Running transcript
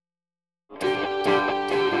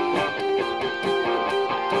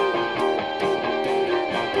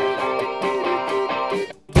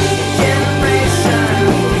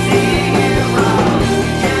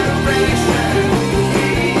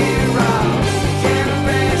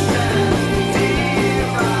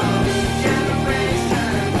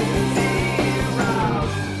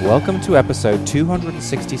Welcome to episode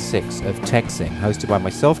 266 of Texing, hosted by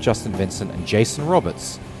myself, Justin Vincent, and Jason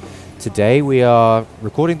Roberts. Today we are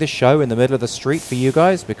recording this show in the middle of the street for you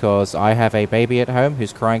guys because I have a baby at home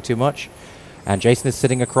who's crying too much, and Jason is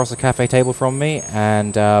sitting across a cafe table from me,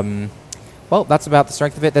 and well, that's about the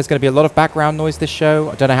strength of it. There's going to be a lot of background noise this show.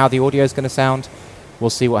 I don't know how the audio is going to sound. We'll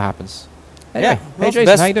see what happens. Anyway, hey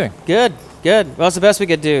Jason, how you doing? Good. Well, it's the best we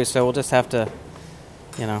could do, so we'll just have to,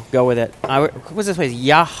 go with it. What's this place?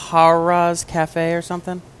 Yahara's Cafe or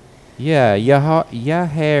something? Yeah,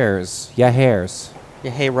 Yahara's.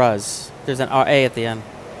 Yahara's. There's an R-A at the end.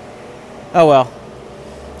 Oh, well.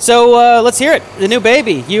 So, let's hear it. The new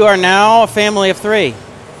baby. You are now a family of 3.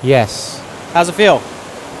 Yes. How's it feel?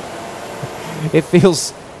 It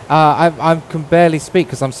feels... I can barely speak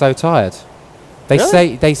because I'm so tired. They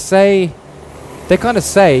kind of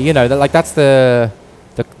say, that like that's the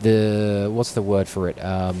what's the word for it?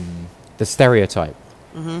 The stereotype.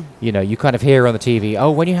 Mm-hmm. You kind of hear on the TV,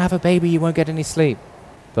 oh, when you have a baby, you won't get any sleep.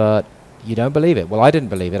 But you don't believe it. Well, I didn't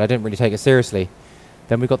believe it. I didn't really take it seriously.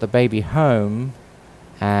 Then we got the baby home,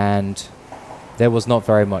 and there was not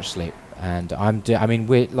very much sleep. And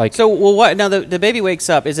we're like... So, well, what? Now, the baby wakes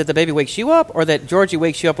up. Is it the baby wakes you up, or that Georgie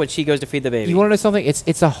wakes you up when she goes to feed the baby? You want to know something?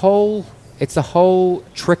 It's a whole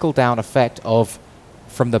trickle-down effect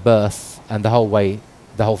from the birth and the whole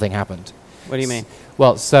thing happened. What do you mean?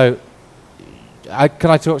 Well, so... Can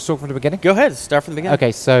I talk from the beginning? Go ahead. Start from the beginning.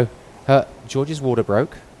 Okay, so Georgie's water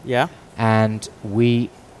broke. Yeah. And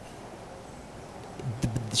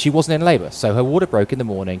she wasn't in labor. So her water broke in the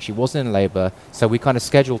morning. She wasn't in labor. So we kind of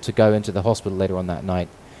scheduled to go into the hospital later on that night.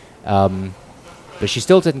 But she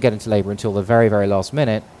still didn't get into labor until the very, very last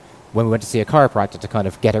minute when we went to see a chiropractor to kind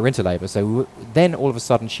of get her into labor. So then all of a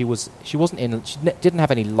sudden she didn't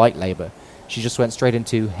have any light labor. She just went straight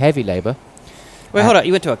into heavy labor. Wait, hold on.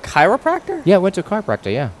 You went to a chiropractor? Yeah, I went to a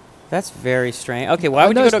chiropractor, yeah. That's very strange. Okay, why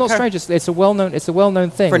would you go to a chiropractor? No, it's not strange. It's a well-known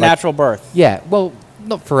thing. For natural birth? Yeah, well,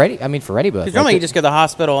 not for any birth. Because normally you just go to the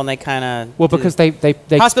hospital and they kind of... Well, because they...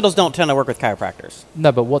 Hospitals don't tend to work with chiropractors.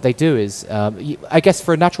 No, but what they do is, I guess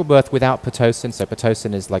for a natural birth without Pitocin, so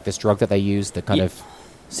Pitocin is like this drug that they use that kind of...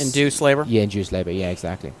 Induce labor? Yeah, induce labor, yeah,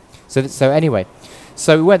 exactly. So anyway,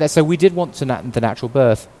 so we went there. So we did want the natural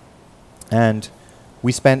birth, and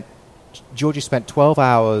Georgie spent 12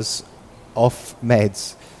 hours off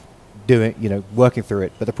meds working through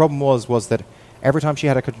it. But the problem was that every time she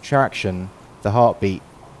had a contraction, the heartbeat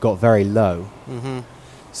got very low. Mm-hmm.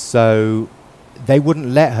 So they wouldn't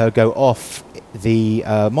let her go off the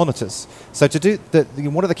monitors. So to do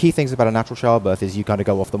one of the key things about a natural childbirth is you kind of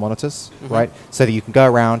go off the monitors, mm-hmm. right? So that you can go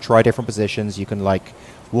around, try different positions. You can like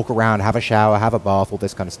walk around, have a shower, have a bath, all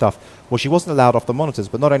this kind of stuff. Well, she wasn't allowed off the monitors.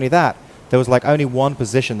 But not only that, there was like only one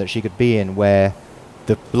position that she could be in where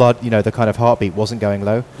the blood, the kind of heartbeat wasn't going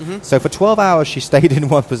low. Mm-hmm. So for 12 hours, she stayed in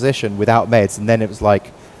one position without meds. And then it was like,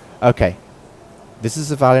 okay, this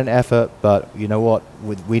is a valiant effort, but you know what?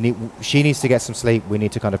 She needs to get some sleep. We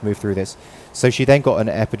need to kind of move through this. So she then got an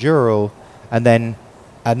epidural, and then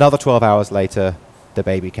another 12 hours later, the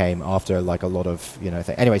baby came after like a lot of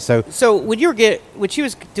thing. Anyway, so when she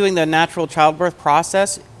was doing the natural childbirth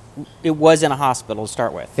process, it was in a hospital to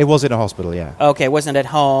start with. It was in a hospital, yeah. Okay, it wasn't at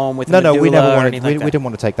home with no. We never wanted. We didn't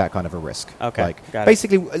want to take that kind of a risk. Okay, got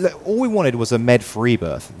basically, all we wanted was a med-free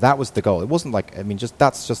birth. That was the goal. It wasn't like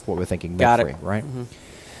that's just what we're thinking. Med-free, right? Mm-hmm.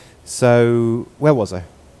 So where was I?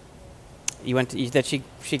 You went to that she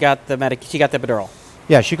got the she got the epidural.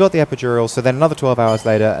 Yeah, she got the epidural. So then another 12 hours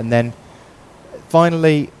later, and then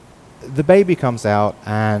finally, the baby comes out,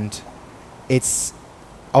 and its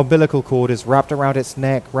umbilical cord is wrapped around its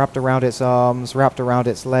neck, wrapped around its arms, wrapped around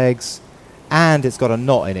its legs, and it's got a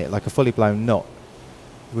knot in it, like a fully blown knot,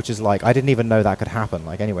 which is like, I didn't even know that could happen.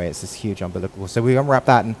 Like, anyway, it's this huge umbilical. So we unwrap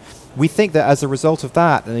that, and we think that as a result of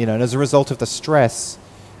that, and as a result of the stress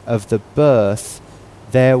of the birth,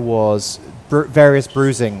 there was various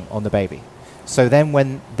bruising on the baby. So then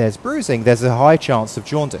when there's bruising, there's a high chance of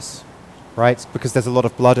jaundice. Right, because there's a lot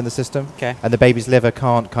of blood in the system, and the baby's liver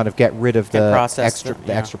can't kind of get rid of the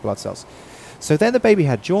extra blood cells. So then the baby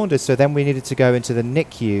had jaundice. So then we needed to go into the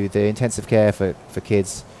NICU, the intensive care for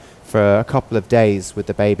kids, for a couple of days with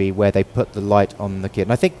the baby, where they put the light on the kid.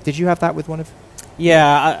 And I think, did you have that with one of?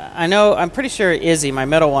 Yeah, I know. I'm pretty sure Izzy, my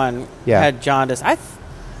middle one, had jaundice. I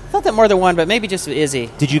thought that more than one, but maybe just Izzy.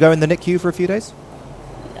 Did you go in the NICU for a few days?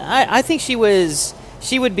 I think she was.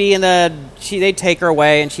 She would be they'd take her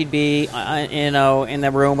away, and she'd be, in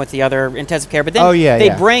the room with the other intensive care. But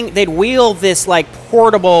then they'd wheel this like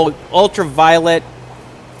portable ultraviolet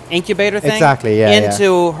incubator thing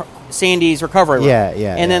into Sandy's recovery room.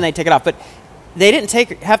 And then they take it off. But they didn't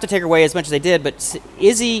have to take her away as much as they did, but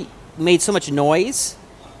Izzy made so much noise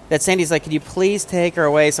that Sandy's like, could you please take her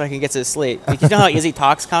away so I can get to sleep? Because you know how Izzy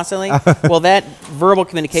talks constantly? Well, that verbal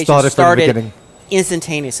communication started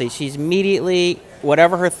instantaneously. She's immediately,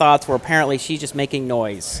 whatever her thoughts were, apparently she's just making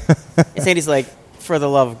noise. And Sandy's like, for the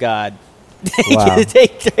love of God, wow.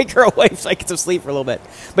 take her away so I get some sleep for a little bit.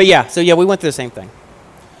 But we went through the same thing.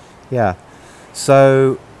 Yeah.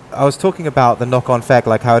 So I was talking about the knock-on effect,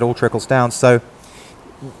 like how it all trickles down. So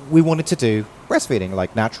we wanted to do breastfeeding,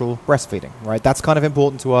 like natural breastfeeding, right? That's kind of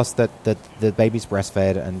important to us, that the baby's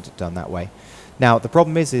breastfed and done that way. Now, the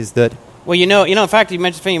problem is that... Well, in fact, you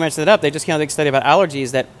mentioned it up. They just came out with a study about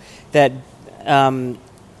allergies that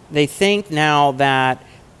they think now that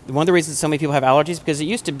one of the reasons so many people have allergies, because it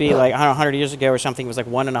used to be like, I don't know, 100 years ago or something, it was like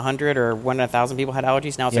 1 in 100 or 1 in 1,000 people had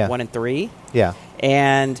allergies. Now it's like 1 in 3. Yeah.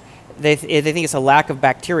 And they think it's a lack of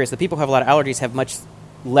bacteria. So the people who have a lot of allergies have much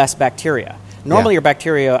less bacteria. Normally your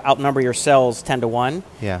bacteria outnumber your cells 10 to 1.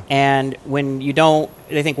 Yeah. And when you don't,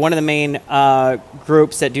 they think one of the main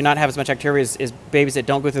groups that do not have as much bacteria is babies that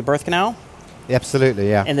don't go through the birth canal. Absolutely,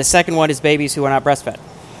 yeah. And the second one is babies who are not breastfed.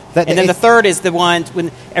 And then the third is the one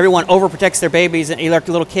when everyone overprotects their babies and like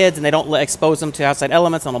little kids, and they don't expose them to outside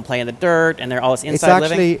elements, and they don't play in the dirt, and they're all this inside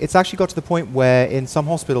living. It's actually got to the point where in some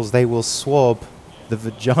hospitals they will swab the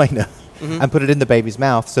vagina and put it in the baby's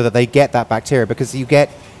mouth so that they get that bacteria, because you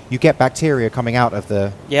get bacteria coming out of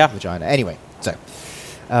the vagina. Anyway, so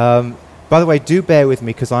by the way, do bear with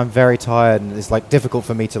me because I'm very tired and it's like difficult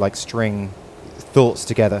for me to like string thoughts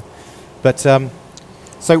together. But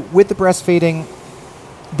so with the breastfeeding,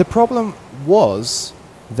 the problem was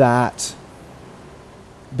that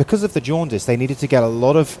because of the jaundice, they needed to get a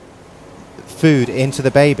lot of food into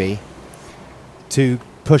the baby to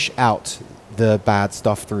push out the bad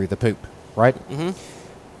stuff through the poop, right? Mm-hmm.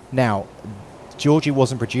 Now, Georgie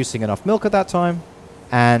wasn't producing enough milk at that time,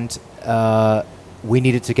 and we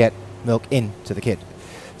needed to get milk into the kid.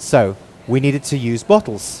 So we needed to use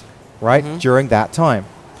bottles, right, during that time.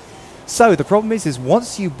 So the problem is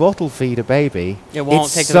once you bottle feed a baby, it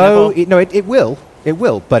won't take the nipple. It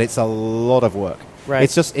will, but it's a lot of work. Right.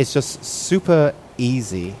 It's just super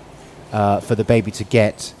easy for the baby to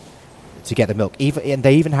get the milk. And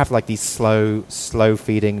they even have like these slow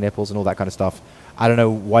feeding nipples and all that kind of stuff. I don't know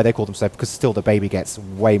why they call them slow, because still the baby gets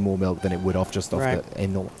way more milk than it would off the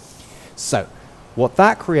normal. So what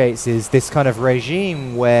that creates is this kind of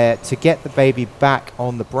regime where to get the baby back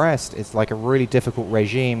on the breast, it's like a really difficult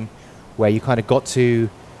regime where you kind of got to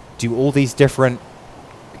do all these different,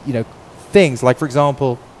 things. Like, for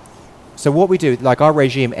example, so what we do, like our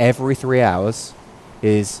regime every 3 hours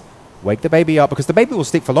is wake the baby up, because the baby will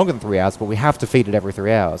sleep for longer than 3 hours, but we have to feed it every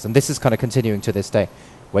 3 hours. And this is kind of continuing to this day.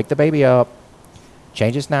 Wake the baby up,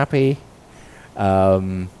 change his nappy.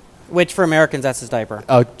 Which for Americans, that's his diaper.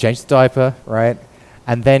 Oh, change the diaper, right?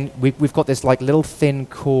 And then we've got this like little thin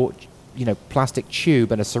cord, plastic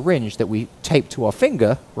tube and a syringe that we tape to our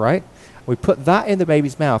finger, right? We put that in the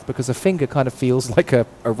baby's mouth because a finger kind of feels like a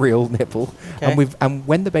real nipple. Okay. And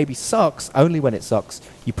when the baby sucks, only when it sucks,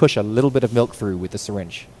 you push a little bit of milk through with the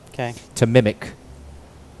syringe. Okay. To mimic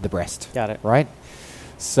the breast. Got it. Right?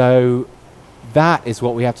 So that is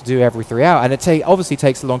what we have to do every 3 hours. And it obviously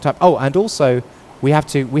takes a long time. Oh, and also we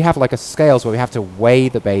have like a scales where we have to weigh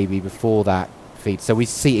the baby before that feed. So we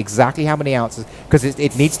see exactly how many ounces, because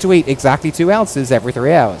it needs to eat exactly 2 ounces every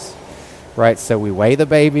 3 hours. Right, so we weigh the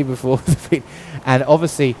baby before the feed. And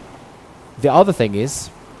obviously, the other thing is,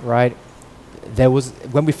 right,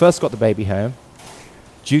 when we first got the baby home,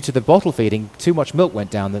 due to the bottle feeding, too much milk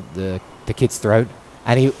went down the kid's throat,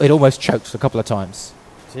 and it almost choked a couple of times.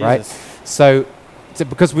 Jesus. Right? So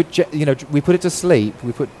because we put it to sleep,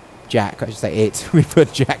 we put Jack, I should say it, we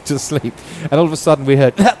put Jack to sleep, and all of a sudden we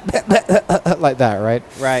heard like that, right?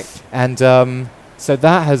 Right. And so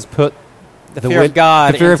that has put the fear of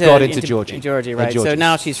God into Georgie. Georgie, right? So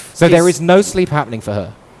now she's there is no sleep happening for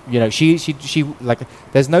her. She like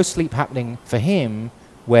there's no sleep happening for him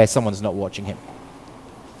where someone's not watching him.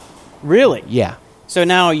 Really? Yeah. So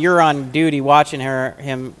now you're on duty watching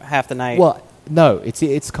him half the night. Well, no,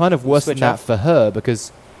 it's kind of worse than that for her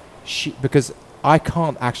because I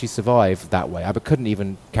can't actually survive that way. I couldn't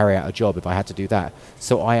even carry out a job if I had to do that.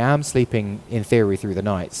 So I am sleeping in theory through the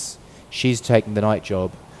nights. She's taking the night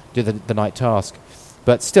job. Do the night task,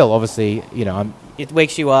 but still, obviously, it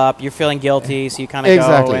wakes you up. You're feeling guilty, so you kind of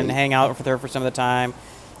go and hang out with her for some of the time.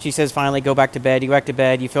 She says, "Finally, go back to bed." You go back to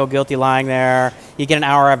bed. You feel guilty lying there. You get an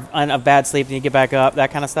hour of bad sleep, and you get back up.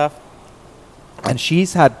 That kind of stuff. And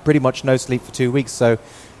she's had pretty much no sleep for 2 weeks, so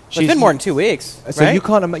it's been more than 2 weeks. So right?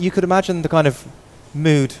 you could imagine the kind of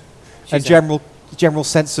mood and general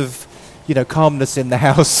sense of calmness in the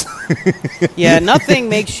house. Yeah, nothing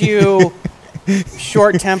makes you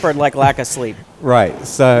short-tempered like lack of sleep. Right.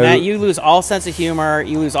 So Matt, you lose all sense of humor.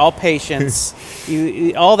 You lose all patience.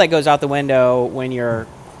 All that goes out the window when you're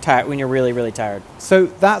tired. When you're really, really tired. So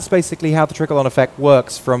that's basically how the trickle-on effect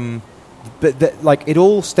works. It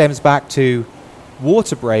all stems back to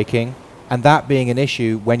water breaking, and that being an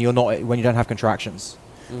issue when you don't have contractions.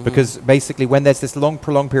 Mm-hmm. Because basically, when there's this long,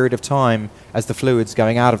 prolonged period of time as the fluid's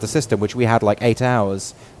going out of the system, which we had like 8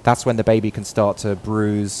 hours, that's when the baby can start to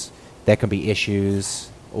bruise. There can be issues.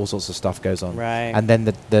 All sorts of stuff goes on. Right. And then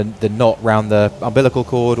the knot around the umbilical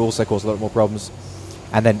cord also caused a lot more problems.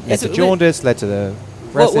 And then led to jaundice, led to the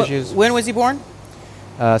breast issues. When was he born?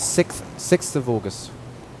 6th of August.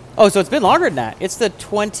 Oh, so it's been longer than that. It's the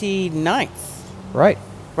 29th. Right.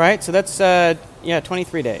 Right? So that's,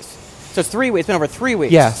 23 days. So it's 3 weeks. It's been over 3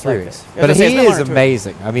 weeks. Yeah, 3 weeks. But he is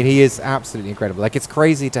amazing. I mean, he is absolutely incredible. Like, it's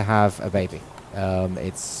crazy to have a baby.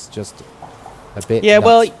 It's just a bit nuts.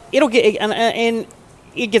 Well, it'll get... And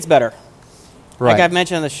it gets better. Right. Like I've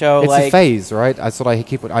mentioned on the show. It's a phase, right? That's what I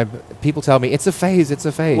keep... people tell me, it's a phase, it's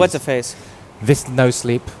a phase. What's a phase? This no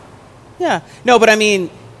sleep. Yeah. No, but I mean,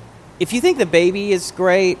 if you think the baby is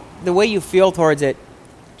great, the way you feel towards it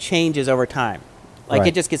changes over time. Like,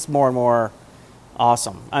 It just gets more and more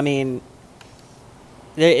awesome. I mean,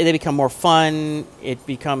 they become more fun.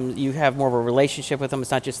 You have more of a relationship with them.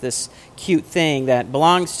 It's not just this cute thing that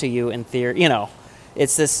belongs to you in theory,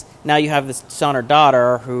 It's this, now you have this son or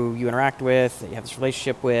daughter who you interact with, that you have this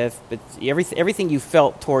relationship with, but everything you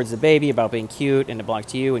felt towards the baby about being cute and it belongs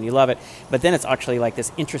to you and you love it, but then it's actually like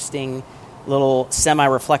this interesting little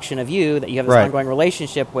semi-reflection of you that you have this ongoing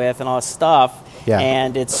relationship with and all this stuff,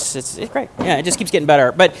 and it's great. Yeah, it just keeps getting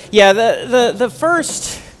better. But yeah, the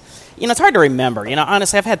first, it's hard to remember.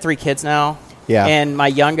 Honestly, I've had 3 kids now, and my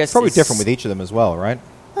youngest probably different with each of them as well, right?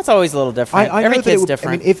 That's always a little different. Every kid's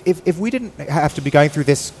different. I mean, if we didn't have to be going through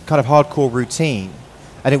this kind of hardcore routine,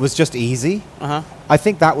 and it was just easy, I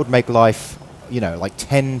think that would make life, like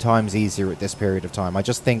 10 times easier at this period of time. I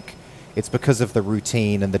just think it's because of the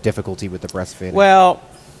routine and the difficulty with the breastfeeding. Well,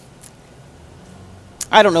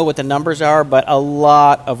 I don't know what the numbers are, but a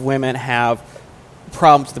lot of women have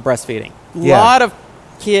problems with the breastfeeding. A lot of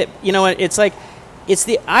it's like,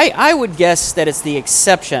 I would guess that it's the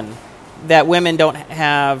exception that women don't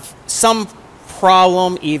have some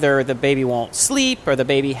problem. Either the baby won't sleep, or the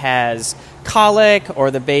baby has colic,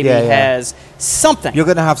 or the baby has something. You're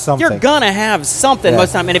going to have something. You're going to have something most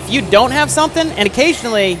of the time. And if you don't have something, and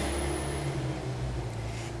occasionally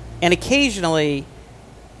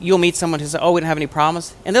you'll meet someone who says, oh, we didn't have any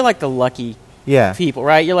problems. And they're like the lucky people,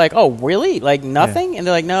 right? You're like, oh, really? Like nothing? And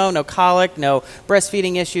they're like, no colic, no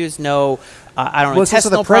breastfeeding issues, no...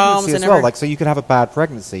 intestinal problems as well. Like, so you could have a bad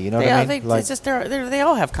pregnancy. You know what I mean? It's just they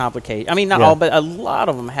all have complications. I mean, not all, but a lot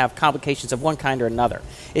of them have complications of one kind or another.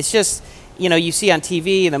 It's just you see on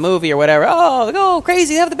TV in the movie or whatever. Oh, they go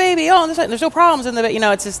crazy, they have the baby. Oh, and there's no problems in the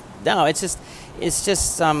It's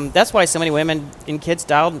just that's why so many women and kids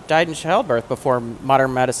died in childbirth before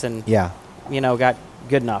modern medicine. Got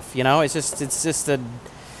good enough. It's just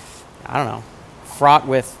fraught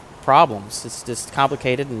with problems. It's just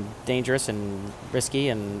complicated and dangerous and risky,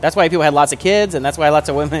 and that's why people had lots of kids, and that's why lots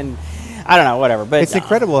of women, I don't know, whatever. But it's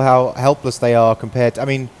incredible how helpless they are compared to, I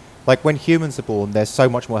mean, like when humans are born, they're so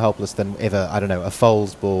much more helpless than if a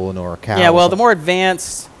foal's born or a cow. Yeah, well, the more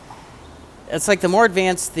advanced, it's like the more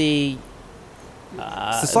advanced the...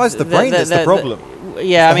 it's the size of the brain that's the problem.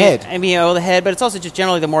 The head, but it's also just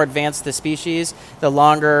generally the more advanced the species, the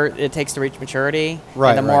longer it takes to reach maturity,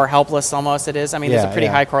 and the more helpless almost it is. I mean, there's a pretty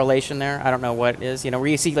high correlation there. I don't know what it is. Where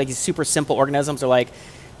you see like these super simple organisms are like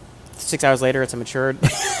 6 hours later it's a matured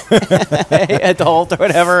adult or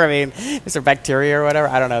whatever. I mean, is there bacteria or whatever?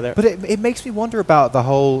 I don't know. But it makes me wonder about the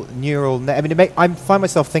whole neural net. I mean, I find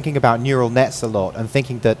myself thinking about neural nets a lot and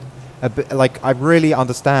thinking that, I really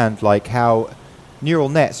understand like how neural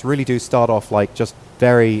nets really do start off like just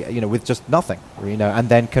very, with just nothing, and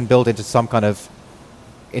then can build into some kind of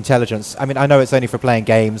intelligence. I mean, I know it's only for playing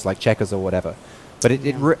games like checkers or whatever, but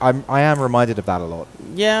I am reminded of that a lot.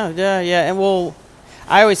 Yeah. And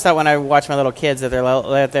I always thought when I watch my little kids that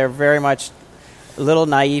they're very much little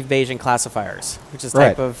naive Bayesian classifiers, which is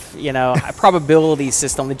type of probability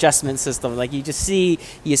system, adjustment system. Like you see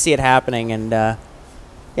it happening, and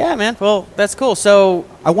yeah, man. Well, that's cool. So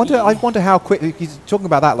I wonder how quickly, talking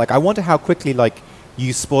about that, like I wonder how quickly like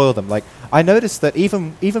you spoil them. Like I noticed that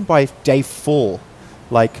even by day 4,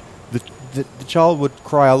 like the child would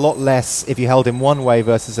cry a lot less if you held him one way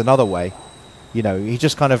versus another way. He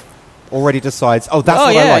just kind of already decides, oh, that's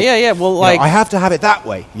what I like. Yeah. Well, like I have to have it that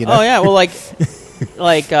way. Oh yeah. Well, like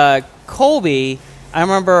Colby, I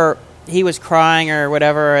remember he was crying or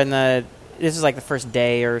whatever, and this is like the first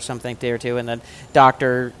day or something, day or two, and the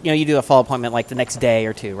doctor, you do a follow appointment like the next day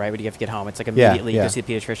or two, right, when you have to get home. It's like immediately you go see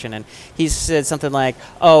the pediatrician, and he said something like,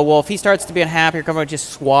 oh, well, if he starts to be unhappy, you're going to just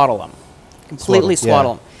swaddle him. Completely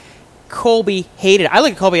swaddle him. Colby hated it. I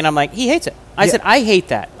look at Colby, and I'm like, he hates it. I said, I hate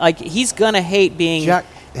that. Like, he's going to hate being... Jack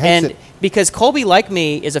hates it. Because Colby, like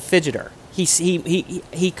me, is a fidgeter.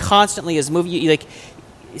 He constantly is moving. Like,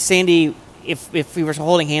 Sandy... If we were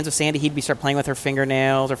holding hands with Sandy, he'd start playing with her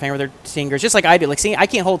fingernails or playing with her fingers, just like I do. Like, I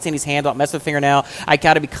can't hold Sandy's hand, don't mess with the fingernail. I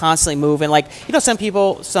got to be constantly moving. Like, some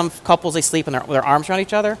couples, they sleep with their arms around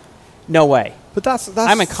each other. No way. But that's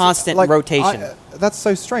I'm in constant rotation. That's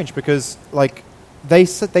so strange because, like, they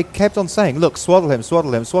kept on saying, look, swaddle him,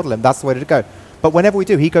 swaddle him, swaddle him. That's the way to go. But whenever we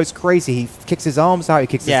do, he goes crazy. He kicks his arms out, he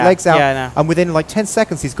kicks his legs out, and within like 10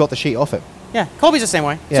 seconds, he's got the sheet off him. Yeah, Colby's the same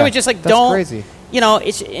way. Yeah, so it's just like, that's crazy.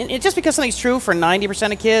 It's just because something's true for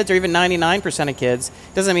 90% of kids or even 99% of kids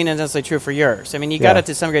doesn't mean it's necessarily true for yours. I mean, you got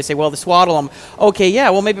to some degree say, well, the swaddle them. Okay, yeah,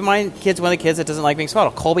 well, maybe my kid's one of the kids that doesn't like being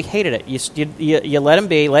swaddled. Colby hated it. You let him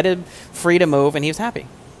be, let him free to move, and he was happy.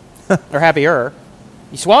 Or happier.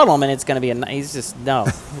 You swaddle him, and it's going to be he's just, no,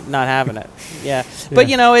 not having it. Yeah. But,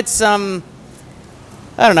 it's,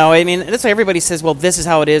 I don't know. I mean, that's why everybody says, well, this is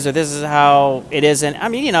how it is or this is how it isn't. I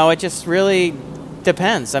mean, it just really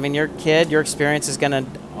depends. I mean, your kid, your experience is going to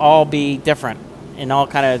all be different and all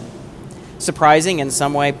kind of surprising in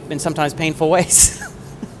some way, in sometimes painful ways.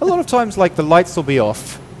 A lot of times, like, the lights will be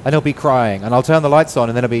off and he'll be crying, and I'll turn the lights on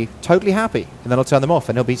and then he'll be totally happy, and then I'll turn them off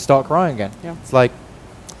and he'll start crying again. Yeah. It's like...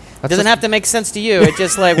 It doesn't have to make sense to you. It's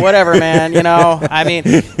just like, whatever, man, I mean,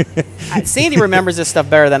 Sandy remembers this stuff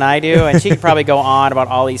better than I do, and she could probably go on about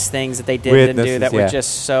all these things that they didn't do that were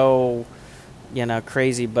just so,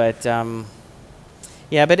 crazy. But,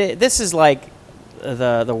 but this is like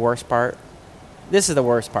the worst part. This is the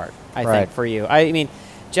worst part, I think, for you. I mean,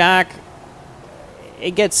 Jack,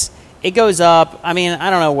 it goes up. I mean,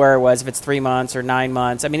 I don't know where it was, if it's 3 months or 9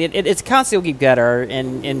 months. I mean, it's constantly will get better,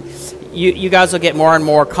 and you guys will get more and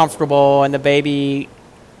more comfortable, and the baby,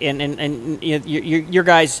 and your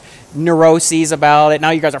guys' neuroses about it. Now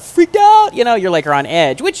you guys are freaked out. You're like, are on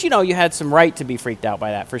edge, which, you had some right to be freaked out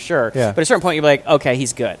by that for sure. Yeah. But at a certain point, you're like, okay,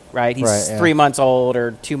 he's good, right? He's 3 months old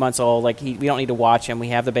or 2 months old. Like, we don't need to watch him. We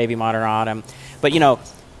have the baby monitor on him. But,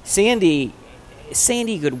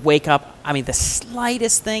 Sandy could wake up. I mean, the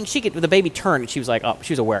slightest thing, the baby turned and she was like, oh,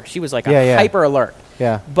 she was aware. She was like hyper alert.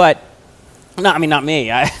 Yeah. But, not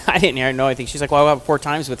me. I didn't know anything. She's like, well, I woke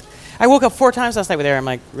up 4 times last night with her. I'm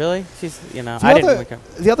like, really? She's, I didn't wake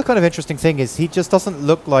up. The other kind of interesting thing is he just doesn't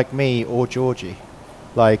look like me or Georgie.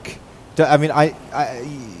 Like, I mean, I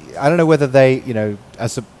don't know whether they, are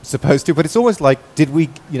supposed to, but it's almost like, did we,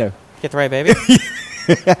 get the right baby?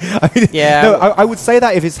 No, I would say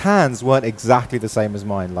that if his hands weren't exactly the same as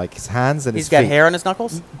mine, like his hands and his feet. He's got hair on his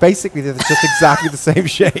knuckles? Basically, they're just exactly the same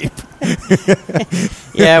shape.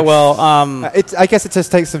 Yeah, well... I guess it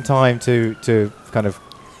just takes some time to kind of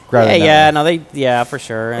grow for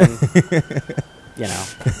sure. And,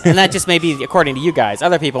 and that just may be according to you guys.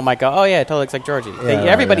 Other people might go, oh, yeah, it totally looks like Georgie.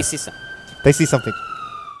 Everybody sees something. They see something.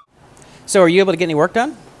 So are you able to get any work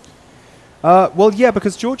done? Well, yeah,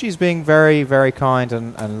 because Georgie's being very, very kind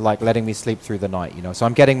and like letting me sleep through the night, So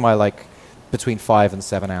I'm getting my between 5 and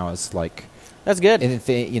 7 hours, that's good. In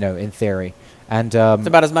theory, and it's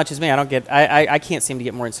about as much as me. I can't seem to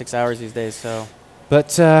get more than 6 hours these days. So,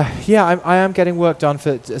 but I am getting work done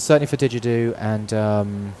certainly for Didgeridoo, and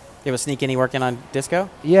you able to sneak any work in on disco?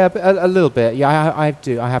 Yeah, but a little bit. Yeah, I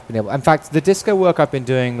have been able. In fact, the disco work I've been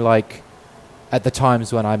doing at the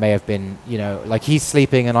times when I may have been, he's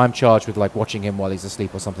sleeping and I'm charged with watching him while he's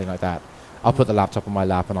asleep or something like that. I'll put the laptop on my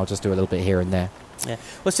lap and I'll just do a little bit here and there. Yeah.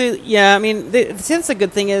 Well, see, I mean, that's the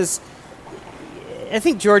good thing is, I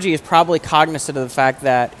think Georgie is probably cognizant of the fact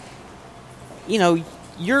that,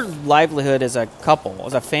 your livelihood as a couple,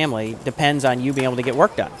 as a family, depends on you being able to get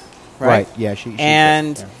work done. Right. Yeah. She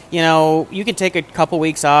you can take a couple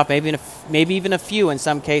weeks off, maybe even a few in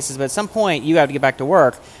some cases, but at some point you have to get back to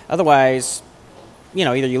work. Otherwise,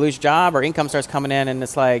 either you lose your job or income starts coming in, and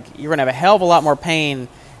it's like you're going to have a hell of a lot more pain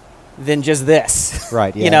than just this.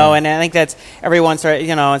 Right, yeah. And I think that's everyone started,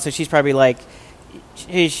 and so she's probably like,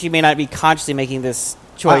 she may not be consciously making this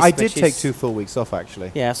choice. I did take 2 full weeks off,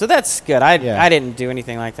 actually. Yeah, so that's good. I didn't do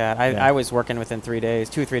anything like that. I was working within 3 days,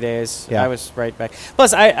 2 or 3 days. Yeah. I was right back.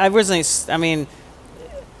 Plus, I originally,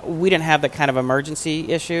 we didn't have that kind of emergency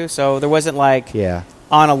issue, so there wasn't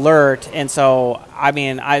on alert, and so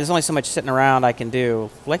there's only so much sitting around I can do.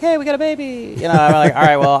 Like, hey, we got a baby. I'm like, all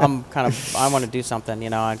right, well, I want to do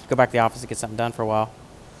something. I go back to the office and get something done for a while.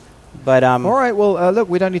 But all right. Well, look,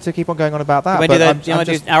 we don't need to keep on going on about that. Do you want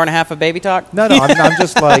to do an hour and a half of baby talk? No. I'm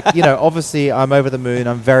just like, obviously I'm over the moon.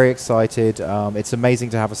 I'm very excited. It's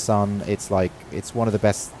amazing to have a son. It's one of the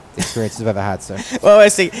best experiences I've ever had. So. Well, I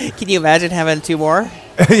see. Can you imagine having 2 more?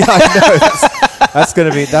 Yeah, I know. That's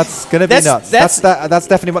gonna be nuts.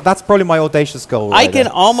 That's probably my audacious goal. I can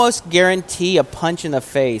almost guarantee a punch in the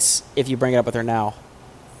face if you bring it up with her now.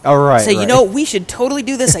 All right. Say, we should totally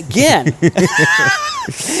do this again.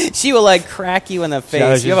 She will crack you in the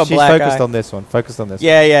face. You have a black eye. Focused on this.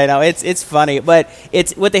 Yeah. No, it's funny, but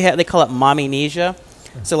it's what they call it, mommynesia.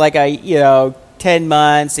 So 10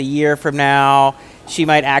 months, a year from now, she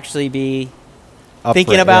might actually be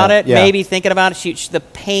thinking about it, maybe thinking about it. The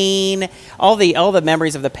pain, all the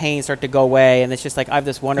memories of the pain start to go away, and it's just I have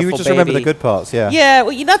this wonderful baby. You just remember the good parts, yeah. Yeah,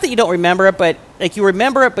 well, not that you don't remember it, but you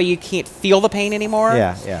remember it, but you can't feel the pain anymore.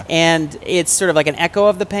 Yeah. And it's sort of like an echo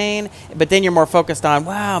of the pain, but then you're more focused on,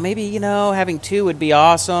 wow, maybe, having 2 would be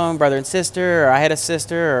awesome, brother and sister, or I had a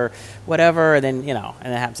sister, or whatever, and then,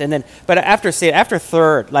 and it happens. And then, but after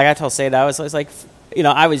third, like I told Sayed, I was like,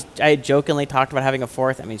 I had jokingly talked about having a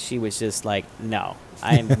 4th. I mean, she was just like, no,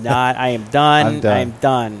 I am not. I am done. I am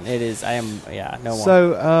done. No more.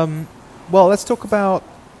 So, well, let's talk about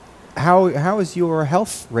how is your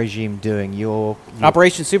health regime doing? Your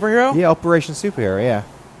Operation Superhero? Yeah, Operation Superhero, yeah.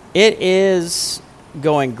 It is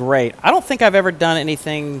going great. I don't think I've ever done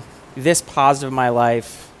anything this positive in my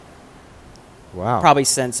life. Wow. Probably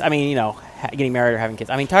since, getting married or having kids.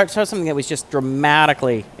 Something that was just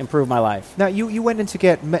dramatically improved my life. Now, you went in to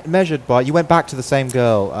get measured by, you went back to the same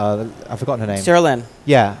girl, I've forgotten her name. Sarah Lynn.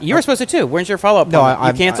 Yeah. You were supposed to too. When's your follow-up? No,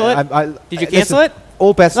 you cancel it? Did you cancel it?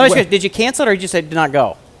 All best. No, did you cancel it or you just said did not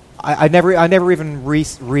go? I never even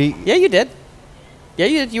Yeah, you did. Yeah,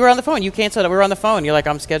 you did. You were on the phone. You canceled it. We were on the phone. You're like,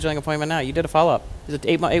 I'm scheduling an appointment now. You did a follow-up. It's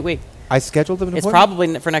 8 week. I scheduled an appointment? It's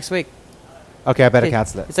probably for next week. Okay, I better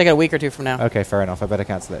cancel it. It's like a week or 2 from now. Okay, fair enough. I better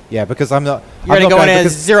cancel it. Yeah, because I'm not. You're going to go in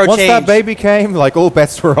as zero once change. Once that baby came, all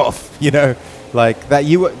bets were off. Like that.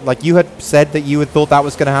 You had said that you had thought that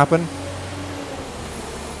was going to happen.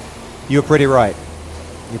 You were pretty right.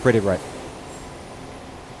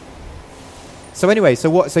 So anyway,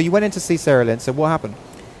 so you went in to see Sarah Lynn. So what happened?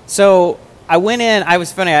 So I went in. I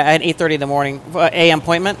was funny. I had 8:30 in the morning a.m.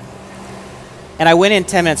 appointment, and I went in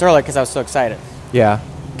 10 minutes early because I was so excited. Yeah.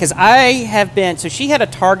 Because so she had a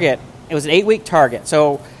target. It was an 8-week target.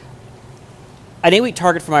 So an 8-week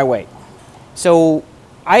target for my weight. So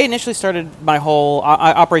I initially started my whole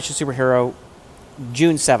Operation Superhero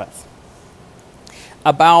June 7th.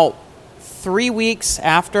 About 3 weeks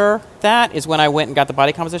after that is when I went and got the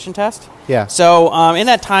body composition test. Yeah. So in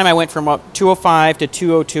that time, I went from 205 to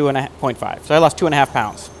 202.5. So I lost 2.5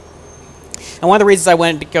 pounds. And one of the reasons I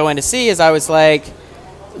wanted to go in to see is I was like,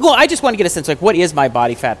 well, I just wanted to get a sense what is my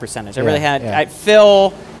body fat percentage. I really had. Yeah.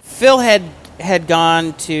 Phil had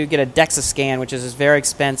gone to get a DEXA scan, which is this very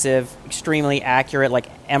expensive, extremely accurate,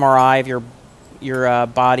 MRI of your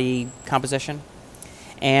body composition,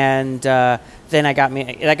 and then that got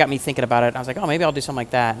me thinking about it. I was like, oh, maybe I'll do something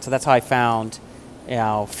like that. And so that's how I found,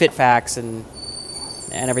 Fit Facts and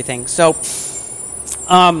everything. So,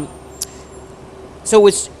 so it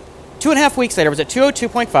was 2.5 weeks later. I was at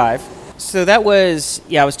 202.5. So that was,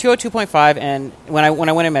 it was 202.5, and when I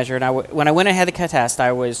went and measured, when I went and had the test,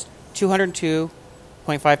 I was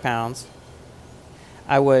 202.5 pounds.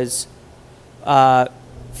 I was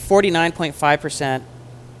 49.5%,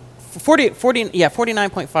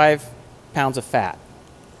 49.5 pounds of fat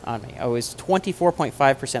on me. I was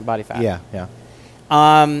 24.5% body fat. Yeah.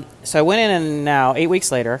 So I went in, and now 8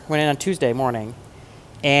 weeks later, went in on Tuesday morning,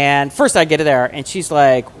 and first I get there, and she's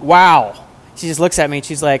like, wow. She just looks at me and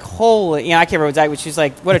she's like, holy, I can't remember exactly, but she's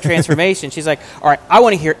like, what a transformation. She's like, all right, I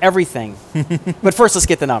want to hear everything. But first, let's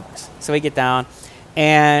get the numbers. So we get down,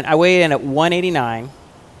 and I weighed in at 189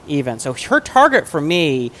 even. So her target for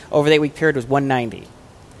me over the 8-week period was 190.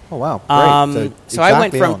 Oh, wow. Great. So I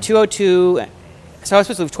went from 202, so I was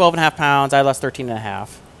supposed to lose 12.5 pounds. I lost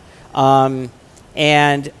 13.5.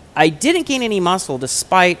 And I didn't gain any muscle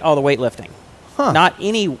despite all the weightlifting. Huh.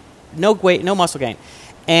 No muscle gain.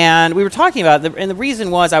 And we were talking about it, and the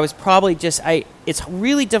reason was I was probably it's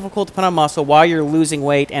really difficult to put on muscle while you're losing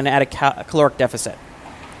weight and at a caloric deficit.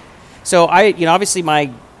 So obviously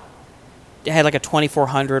I had like a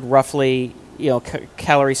 2,400 roughly,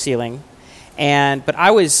 calorie ceiling. But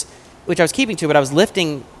I was keeping to, but I was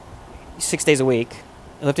lifting 6 days a week,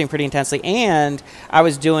 lifting pretty intensely. And I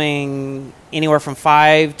was doing anywhere from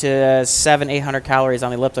 500 to 800 calories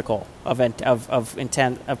on the elliptical of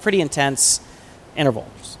pretty intense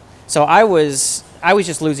intervals. So I was I was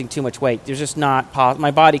just losing too much weight. There's just not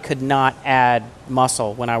my body could not add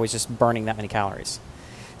muscle when I was just burning that many calories.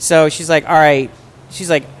 So she's like, all right. She's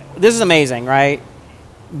like, this is amazing, right?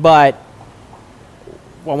 But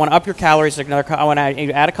I want to up your calories. I want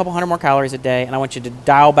to add a couple hundred more calories a day, and I want you to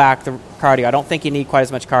dial back the cardio. I don't think you need quite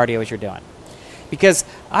as much cardio as you're doing. Because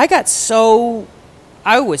I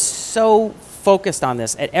was so focused on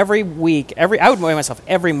this at every week. I would weigh myself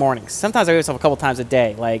every morning. Sometimes I weigh myself a couple times a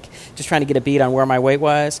day, like just trying to get a beat on where my weight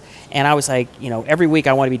was. And I was like, every week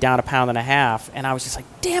I want to be down 1.5 pounds. And I was just like,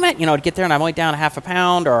 damn it, to get there and I'm only down 0.5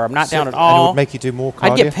 pound or I'm not down at all. And it would make you do more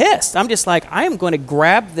cardio? I'd get pissed. I'm just like, I am going to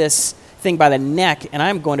grab this thing by the neck and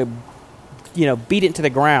I'm going to, beat it into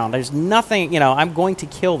the ground. There's nothing, I'm going to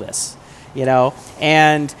kill this.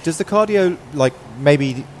 And does the cardio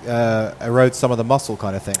maybe erode some of the muscle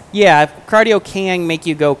kind of thing? Yeah, cardio can make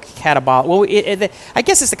you go catabolic. Well, I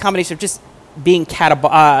guess it's a combination of just being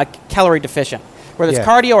calorie deficient. Whether it's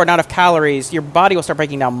cardio or not enough calories, your body will start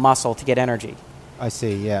breaking down muscle to get energy. I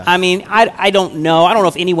see, yeah. I mean, I don't know. I don't know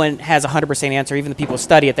if anyone has a 100% answer. Even the people who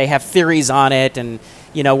study it, they have theories on it and,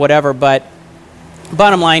 whatever. But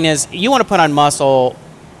bottom line is, you want to put on muscle,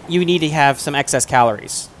 you need to have some excess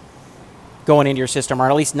calories going into your system, or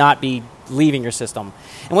at least not be leaving your system.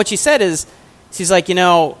 And what she said is, she's like,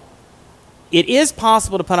 it is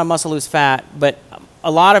possible to put on muscle, lose fat, but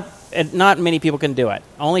not many people can do it.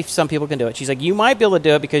 Only some people can do it. She's like, you might be able to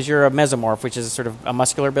do it because you're a mesomorph, which is sort of a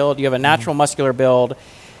muscular build. You have a natural muscular build.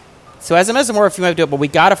 So as a mesomorph, you might do it, but we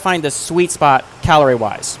got to find the sweet spot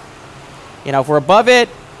calorie-wise. If we're above it,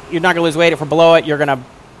 you're not going to lose weight. If we're below it, you're going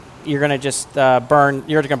to just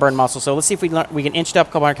burn muscle. So let's see if we can inch it up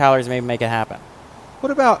a couple hundred calories and maybe make it happen.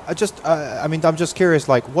 What about I'm just curious.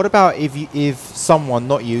 What about if someone,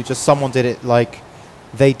 not you, just someone did it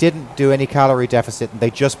they didn't do any calorie deficit and they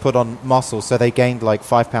just put on muscle, so they gained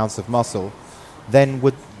 5 pounds of muscle. Then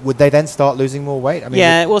would they then start losing more weight?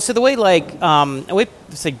 So the way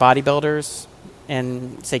say bodybuilders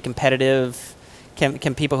and say competitive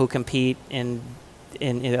can people who compete in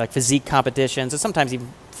physique competitions and sometimes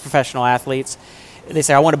even professional athletes, they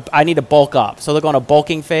say I need to bulk up, so they'll go on a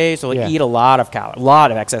bulking phase. So they'll eat a lot of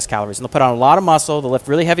excess calories, and they'll put on a lot of muscle. They'll lift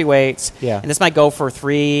really heavy weights, and this might go for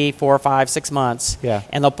 3, 4, 5, 6 months.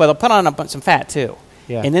 And they'll put on some fat too,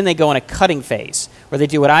 and then they go in a cutting phase where they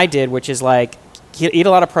do what I did, which is eat a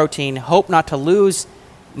lot of protein, hope not to lose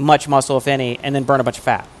much muscle if any, and then burn a bunch of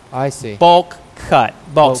fat. I see. Bulk, cut,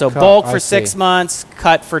 bulk. So bulk for 6 months,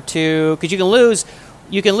 cut for 2, because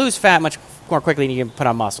you can lose fat much more quickly than you can put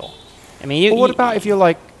on muscle. I mean, what about if you're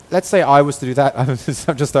let's say I was to do that, I'm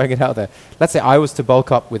just throwing it out there. Let's say I was to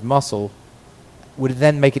bulk up with muscle, would it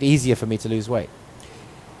then make it easier for me to lose weight?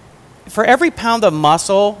 For every pound of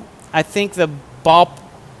muscle, I think the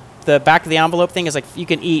back of the envelope thing is you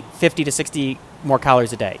can eat 50 to 60 more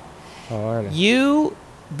calories a day. Oh, really? You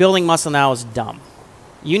building muscle now is dumb.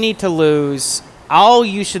 You need to lose, all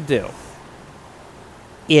you should do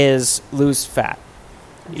is lose fat.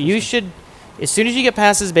 You should, as soon as you get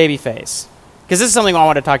past this baby phase, because this is something I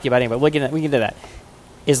want to talk to you about anyway, we can do that,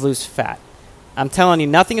 is lose fat. I'm telling you,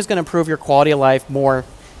 nothing is going to improve your quality of life more,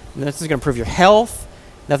 nothing's going to improve your health,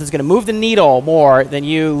 nothing's going to move the needle more than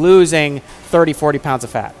you losing 30, 40 pounds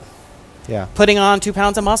of fat. Yeah. Putting on 2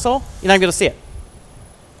 pounds of muscle, you're not going to see it.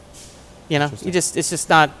 It's just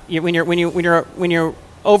not, when you're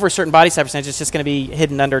over a certain body size percentage, it's just going to be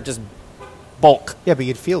hidden under just bulk. Yeah, but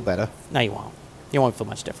you'd feel better. No, you won't. You won't feel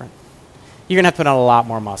much different. You're going to have to put on a lot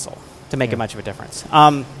more muscle to make it much of a difference.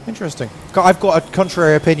 Interesting. I've got a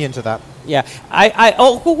contrary opinion to that. Yeah.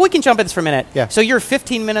 We can jump at this for a minute. Yeah. So your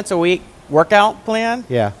 15 minutes a week workout plan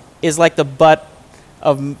is like the butt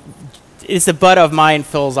of... It's the butt of mine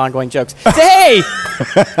Phil's ongoing jokes. Say, hey,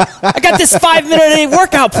 I got this 5-minute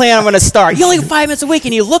workout plan I'm going to start. You only have 5 minutes a week,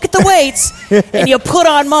 and you look at the weights, and you put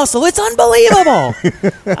on muscle. It's unbelievable.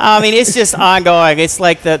 I mean, it's just ongoing. It's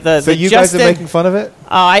like the So you Justin, guys are making fun of it?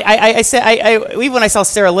 I said, even when I saw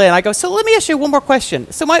Sarah Lynn, I go, so let me ask you one more question.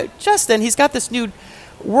 So Justin, he's got this new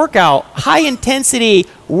workout, high-intensity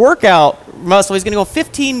workout muscle. He's going to go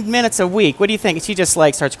 15 minutes a week. What do you think? And she just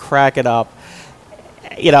starts cracking up.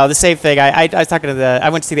 The same thing. I was talking to I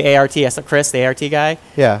went to see the ART. I saw Chris, the ART guy.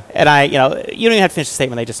 Yeah. And you don't even have to finish the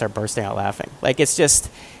statement. They just start bursting out laughing.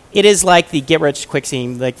 It is like the get rich quick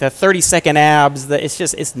scheme, the 30-second abs.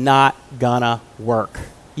 It's not gonna work.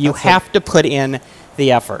 You have to put in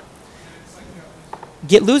the effort.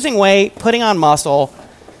 Losing weight, putting on muscle,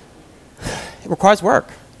 it requires work.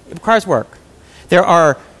 It requires work. There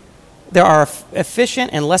are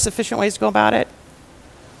efficient and less efficient ways to go about it.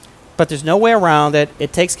 But there's no way around it.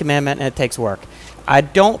 It takes commitment and it takes work. I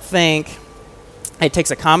don't think it takes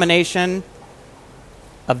a combination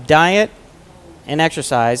of diet and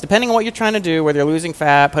exercise, depending on what you're trying to do, whether you're losing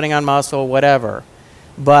fat, putting on muscle, whatever.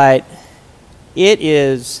 But it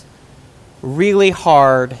is really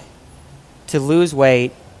hard to lose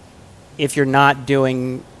weight if you're not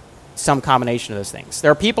doing some combination of those things.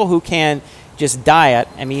 There are people who can just diet.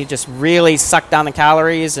 I mean, you just really suck down the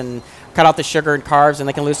calories and cut out the sugar and carbs, and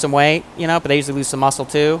they can lose some weight, but they usually lose some muscle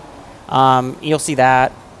too. You'll see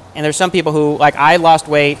that. And there's some people who, like I lost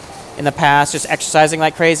weight in the past, just exercising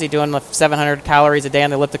like crazy, doing 700 calories a day on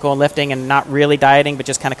the elliptical and lifting and not really dieting, but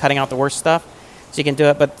just kind of cutting out the worst stuff. So you can do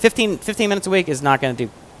it. But 15 minutes a week is not going to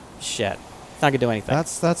do shit. It's not going to do anything.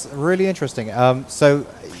 That's really interesting. And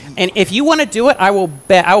if you want to do it, I will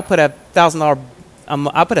put $1,000.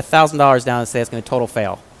 I'll put $1,000 down and say it's going to total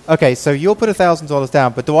fail. Okay, so you'll put $1,000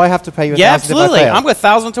 down, but do I have to pay you $1,000? Yeah, absolutely. If I fail? I'm with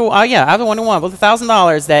 $1,000 to. I'm the one. But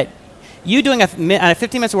 $1,000 that you doing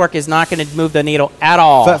 15 minutes of work is not going to move the needle at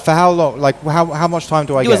all. For how long? Like how much time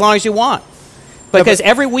do I get? As long as you want. Because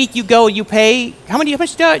every week you go, you pay. How much do you pay?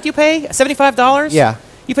 $75. Yeah.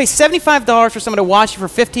 You pay $75 for someone to watch you for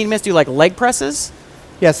 15 minutes do like leg presses.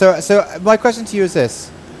 Yeah. So my question to you is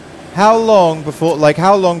this: How long before?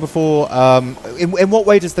 In what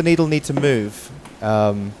way does the needle need to move?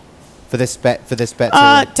 For this bet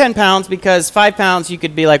 10 pounds, because 5 pounds you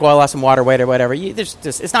could be like, well, I lost some water weight or whatever.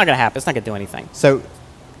 It's not going to happen. It's not going to do anything. So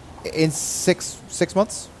in six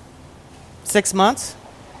months? 6 months?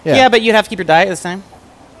 Yeah, but you'd have to keep your diet the same.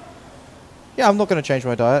 Yeah, I'm not going to change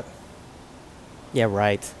my diet. Yeah,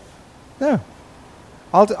 right. No.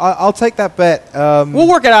 I'll take that bet. We'll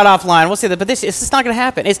work it out offline. We'll see that, but it's just not going to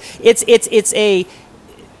happen. It's a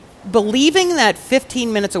believing that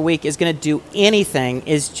 15 minutes a week is going to do anything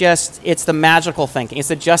is it's the magical thinking. It's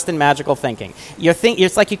the Justin magical thinking.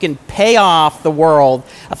 It's like you can pay off the world.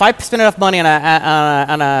 If I spend enough money on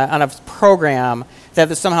a program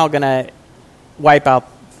that is somehow going to wipe out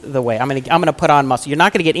the weight. I'm going to put on muscle. You're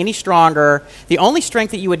not going to get any stronger. The only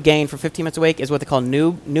strength that you would gain for 15 minutes a week is what they call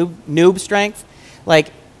noob strength.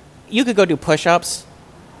 Like, you could go do push-ups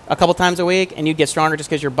a couple times a week, and you'd get stronger just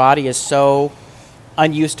because your body is so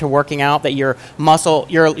unused to working out that your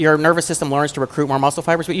nervous system learns to recruit more muscle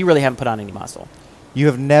fibers, but you really haven't put on any muscle. You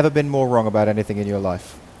have never been more wrong about anything in your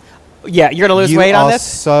life. Yeah, you're going to lose weight on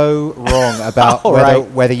this? You are so wrong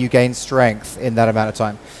about whether you gain strength in that amount of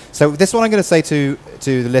time. So this is what I'm going to say to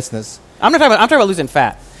the listeners. I'm talking about losing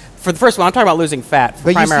fat. For the first one, I'm talking about losing fat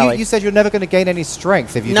primarily. But you said you're never going to gain any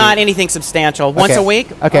strength if you Not anything substantial. Once a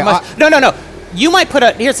week? Okay. No. You might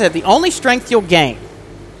here's the only strength you'll gain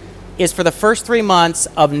is for the first 3 months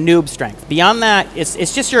of noob strength. Beyond that,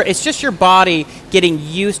 it's just your body getting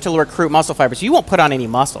used to recruit muscle fibers. You won't put on any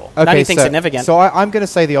muscle. Okay, not anything significant. So I'm going to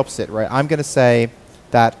say the opposite, right? I'm going to say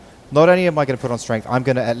that not only am I going to put on strength, I'm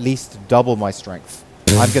going to at least double my strength.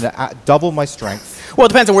 I'm going to double my strength. Well, it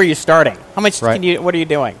depends on where you're starting. How much what are you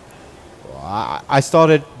doing? I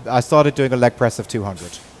started doing a leg press of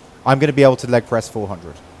 200. I'm going to be able to leg press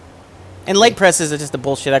 400. And leg presses are just a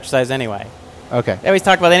bullshit exercise anyway. Okay. They always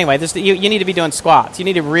talk about anyway. You need to be doing squats. You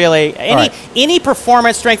need to really any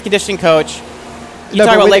performance strength conditioning coach.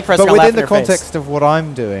 Talk about leg press. But within the context of what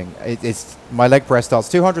I'm doing, it's my leg press starts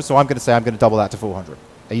 200, so I'm going to say I'm going to double that to 400.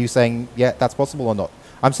 Are you saying that's possible or not?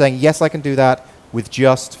 I'm saying yes, I can do that with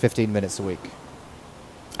just 15 minutes a week.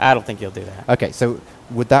 I don't think you'll do that. Okay, so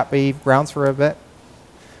would that be grounds for a bet?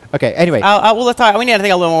 Okay. Anyway, let's talk. We need to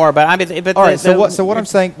think a little more about. All right. So what I'm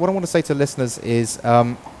saying, what I want to say to listeners is,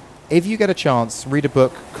 if you get a chance, read a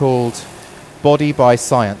book called Body by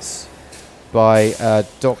Science by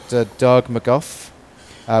Dr. Doug McGuff,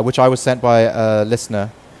 which I was sent by a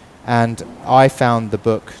listener, and I found the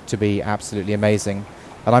book to be absolutely amazing.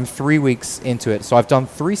 And I'm 3 weeks into it, so I've done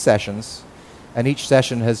 3 sessions, and each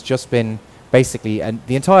session has just been basically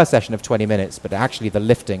the entire session of 20 minutes, but actually the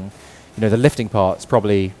lifting part's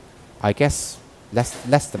probably, I guess,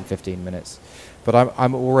 less than 15 minutes. But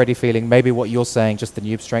I'm already feeling maybe what you're saying, just the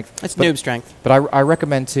noob strength. It's noob strength. But I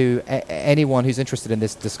recommend to anyone who's interested in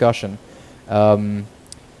this discussion to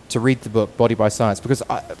read the book Body by Science, because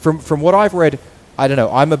from what I've read, I don't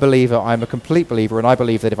know, I'm a believer, I'm a complete believer, and I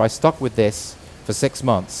believe that if I stuck with this for 6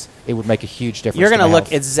 months, it would make a huge difference. You're going to look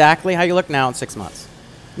health. Exactly how you look now in 6 months.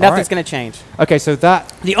 Nothing's going to change. Okay, so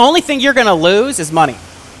the only thing you're going to lose is money.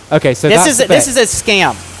 Okay, so this is a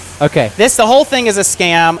scam. Okay. The whole thing is a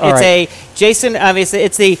scam.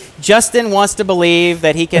 It's the Justin wants to believe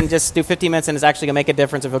that he can just do 15 minutes and it's actually going to make a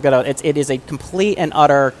difference if he'll get out. It is a complete and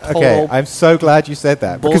utter total Okay, I'm so glad you said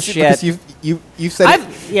that. Bullshit. Because you've said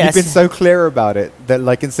you've been so clear about it that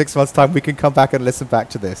like in 6 months' time we can come back and listen back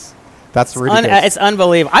to this. That's really good. It's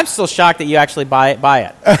unbelievable. I'm still shocked that you actually buy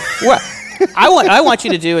it. I want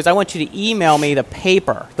you to do is I want you to email me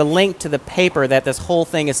the link to the paper that this whole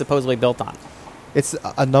thing is supposedly built on. It's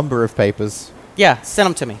a number of papers. Yeah, send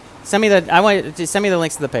them to me. Send me the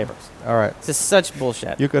links to the papers. All right. This is such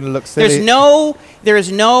bullshit. You're going to look silly. There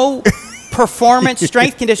is no performance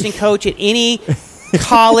strength conditioning coach at any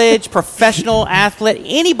college, professional athlete,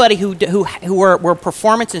 anybody where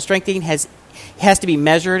performance and strength training has to be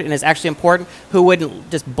measured and is actually important, who wouldn't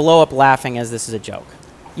just blow up laughing as this is a joke.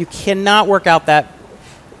 You cannot work out that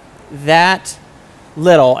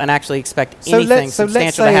little and actually expect anything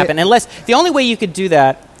substantial to happen. Unless the only way you could do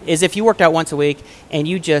that is if you worked out once a week and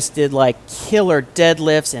you just did like killer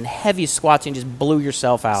deadlifts and heavy squats and just blew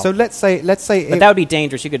yourself out. So let's say, but that would be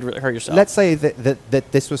dangerous. You could hurt yourself. Let's say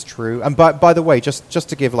that this was true. And by the way, just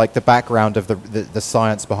to give like the background of the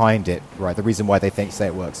science behind it, right? The reason why they say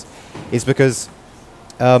it works is because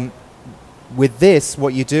with this,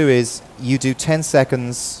 what you do is you do 10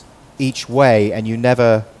 seconds each way, and you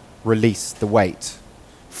never release the weight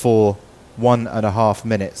for 1.5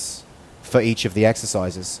 minutes for each of the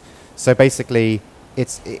exercises. So basically,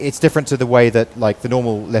 it's different to the way that like the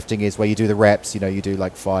normal lifting is, where you do the reps. You do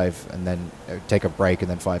like 5 and then take a break and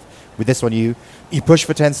then 5. With this one, you push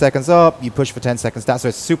for 10 seconds up, you push for 10 seconds down. So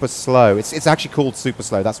it's super slow. It's actually called super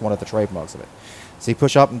slow. That's one of the trademarks of it. So you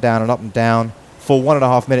push up and down for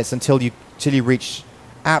 1.5 minutes until you reach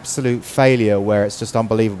absolute failure, where it's just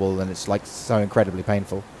unbelievable and it's like so incredibly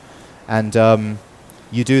painful. And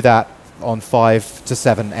you do that on 5 to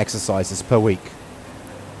 7 exercises per week.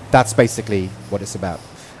 That's basically what it's about.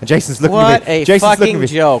 And Jason's looking at me. What a fucking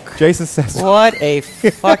joke. Jason says, what a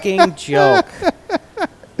fucking joke.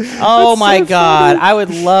 Oh my God. I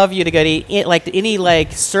would love you to go to any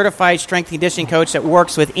certified strength conditioning coach that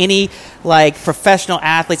works with any professional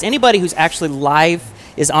athletes, anybody who's actually live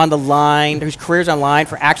is on the line, whose career's online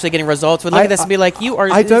for actually getting results, would look at this and be like, you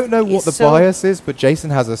are... I don't know what the bias is, but Jason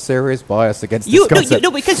has a serious bias against this concept.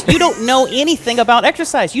 No, because you don't know anything about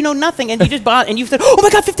exercise. You know nothing, and you just bought, and you said, oh my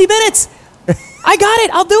God, 50 minutes! I got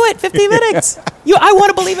it, I'll do it, 50 minutes! I want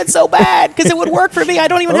to believe it so bad, because it would work for me. I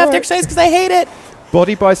don't even have to exercise because I hate it.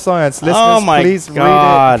 Body by Science. Listeners, oh my please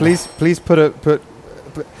God. read it. Please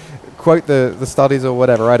quote the studies or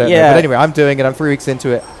whatever. I don't know. But anyway, I'm doing it. I'm 3 weeks into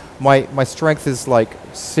it. My strength is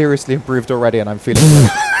seriously improved already, and I'm feeling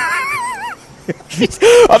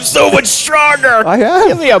I'm so much stronger. I am.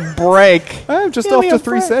 Give me a break. I am just after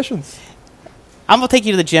 3 sessions. I'm going to take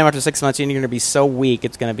you to the gym after 6 months, and you're going to be so weak,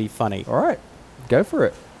 it's going to be funny. All right. Go for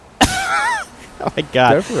it. Oh, my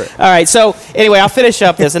God. Go for it. All right. So, anyway, I'll finish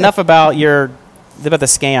up this. Enough about the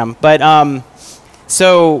scam. But,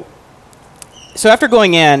 so after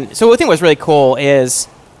going in, so what I think was really cool is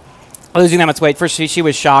losing that much weight. First, she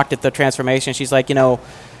was shocked at the transformation. She's like,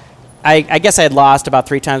 I guess I had lost about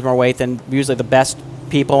 3 times more weight than usually the best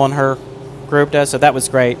people in her group does. So that was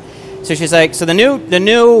great. So she's like, so the new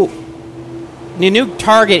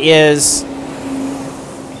target is,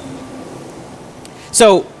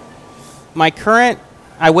 so my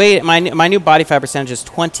new body fat percentage is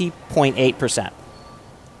 20.8%,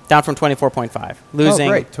 down from 24.5. Losing.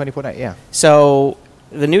 Oh, great. 20.8, yeah. So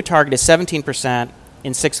the new target is 17%.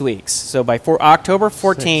 In 6 weeks. So by October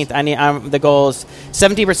 14th, the goal is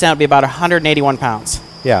 17% would be about 181 pounds.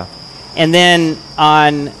 Yeah. And then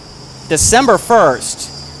on December 1st,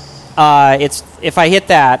 if I hit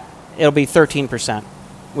that, it'll be 13%,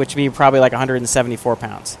 which would be probably like 174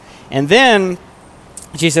 pounds. And then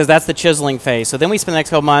she says that's the chiseling phase. So then we spend the next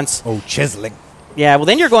couple months. Oh, chiseling. Yeah. Well,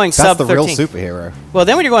 then you're going sub 13. That's the real superhero. Well,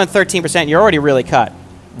 then when you're going 13%, you're already really cut.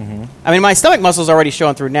 Mm-hmm. I mean, my stomach muscle's already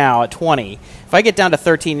showing through now at 20. If I get down to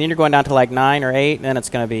 13, then you're going down to 9 or 8, then it's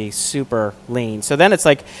going to be super lean. So then it's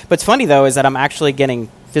like, what's funny though is that I'm actually getting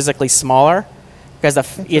physically smaller because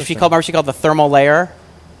she called the thermal layer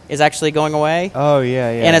is actually going away. Oh yeah.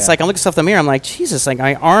 And it's like I'm looking at stuff in the mirror. I'm like, Jesus,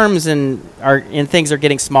 my arms and things are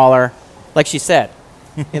getting smaller, like she said,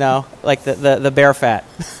 like the bear fat.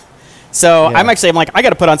 So I'm like, I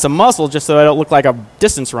got to put on some muscle just so I don't look like a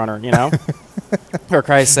distance runner, For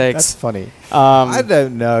Christ's sakes. That's funny. I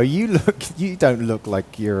don't know. You don't look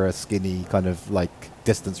like you're a skinny kind of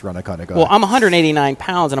distance runner kind of guy. Well, I'm 189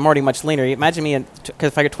 pounds and I'm already much leaner. Imagine me, because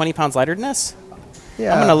if I get 20 pounds lighter than this, I'm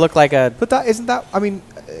going to look like a... But isn't that, I mean,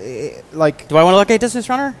 do I want to look like a distance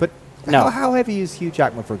runner? But no. How heavy is Hugh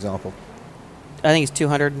Jackman, for example? I think he's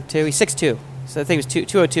 202. He's 6'2". So I think it was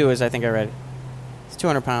 202 is I think I read. It's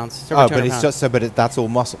 200 pounds. But that's all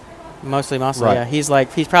muscle. Mostly muscle, right. Yeah. He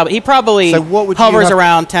probably so what would hovers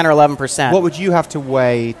around 10 or 11%. What would you have to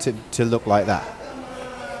weigh to look like that?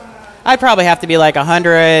 I'd probably have to be like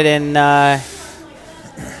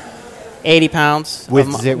 180 pounds. With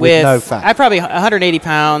no fat? I'd probably 180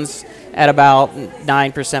 pounds at about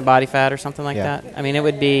 9% body fat or something like that. I mean,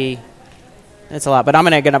 it's a lot. But I'm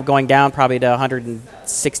going to end up going down probably to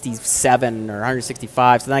 167 or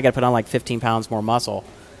 165. So then I got to put on like 15 pounds more muscle.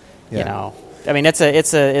 Yeah. You know, I mean,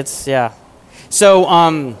 it's yeah.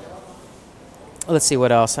 So let's see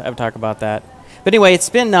what else I would talk about that. But anyway, it's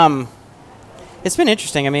been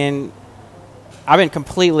interesting. I mean, I've been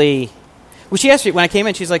completely. Well, she asked me when I came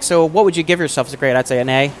in. She's like, "So, what would you give yourself as a grade?" I'd say an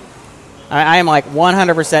A. I am like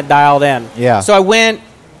 100% dialed in. Yeah. So I went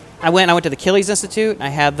to the Achilles Institute. I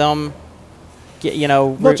had them,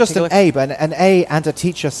 not just an A, but an A and a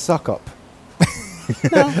teacher suck up.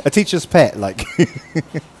 No. A teacher's pet, like.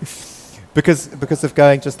 Because of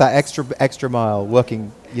going just that extra mile,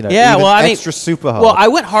 working, extra super hard. Well, I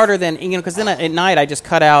went harder than, because then at night I just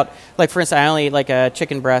cut out, like, for instance, I only eat like a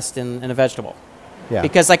chicken breast and a vegetable. Yeah.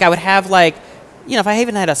 Because, like, I would have, like, if I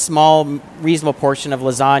even had a small, reasonable portion of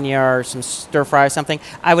lasagna or some stir fry or something,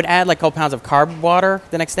 I would add like a couple pounds of carb water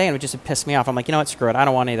the next day, and it would just piss me off. I'm like, you know what, screw it. I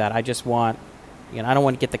don't want any of that. I just want, I don't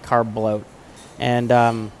want to get the carb bloat. And,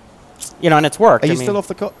 and it's worked. Are you still off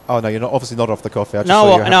the coffee? Oh, no, you're obviously not off the coffee.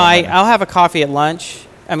 I'll have a coffee at lunch.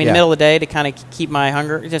 I mean, middle of the day to kind of keep my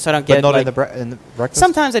hunger, just so I don't get. But not in the breakfast?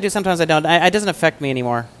 Sometimes I do, sometimes I don't. It doesn't affect me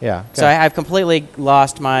anymore. Yeah. Okay. So I've completely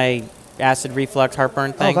lost my acid reflux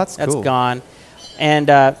heartburn thing. Oh, that's cool. That's gone. And,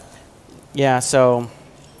 so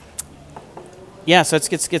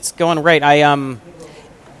it's going great. And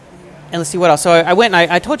let's see what else. So I went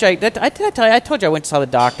and I told you, I told you I went to saw the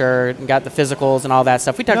doctor and got the physicals and all that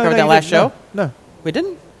stuff. We talked about that last show? No. We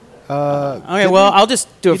didn't? Okay, well, I'll just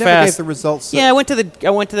do it fast. You never gave the results? Yeah, I went to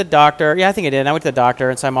the doctor. Yeah, I think I did. I went to the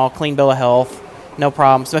doctor, and so I'm all clean bill of health. No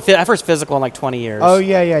problem. So my first physical in like 20 years. Oh,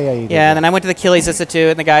 yeah. You did, and then I went to the Achilles Institute,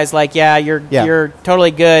 and the guy's like, you're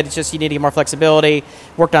totally good. It's just you need to get more flexibility.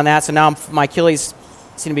 Worked on that. So now my Achilles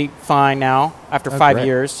seem to be fine now after 5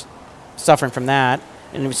 years suffering from that.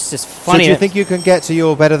 And it was just funny. So do you think you can get to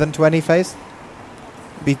your better than 20 phase?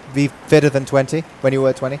 Be fitter than 20 when you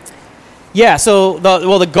were 20? Yeah. So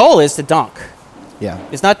the goal is to dunk. Yeah.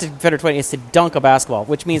 It's not to fitter 20. It's to dunk a basketball,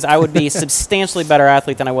 which means I would be a substantially better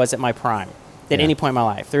athlete than I was at my prime. At any point in my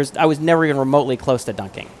life. I was never even remotely close to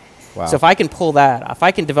dunking. Wow. So if I can pull that, if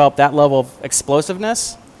I can develop that level of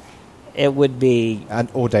explosiveness, it would be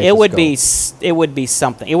audacious. It would be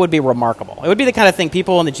something. It would be remarkable. It would be the kind of thing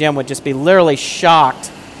people in the gym would just be literally shocked.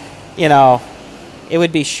 It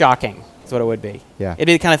would be shocking. That's what it would be. Yeah. It'd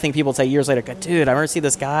be the kind of thing people would say years later, dude, I remember seeing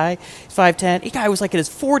this guy, he's 5'10". He guy was like in his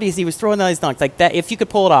 40s, he was throwing these dunks. Like that, if you could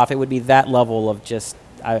pull it off, it would be that level of just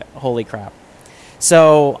holy crap.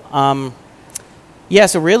 So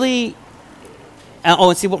so really,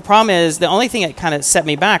 and see, what problem is, the only thing that kind of set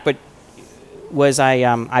me back was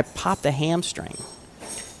I popped a hamstring.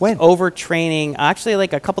 When? Overtraining, actually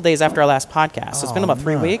like a couple days after our last podcast. So it's been about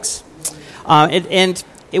 3 weeks. And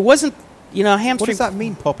it wasn't, a hamstring. What does that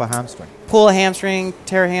mean, pop a hamstring? Pull a hamstring,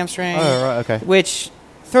 tear a hamstring. Oh, right, okay. Which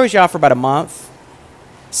throws you off for about a month.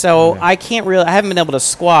 So I haven't been able to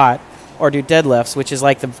squat or do deadlifts, which is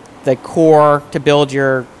like the core to build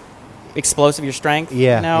your your strength.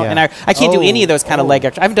 Yeah. And I can't do any of those kind of leg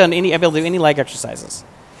exercises. I haven't been able to do any leg exercises. Wow.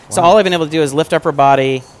 So all I've been able to do is lift upper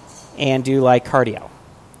body and do like cardio.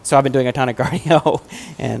 So I've been doing a ton of cardio,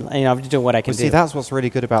 and I'm just doing what I can do. See, that's what's really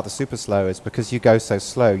good about the super slow is because you go so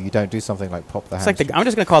slow, you don't do something like pop the hamstring. I'm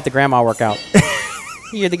just going to call it the grandma workout.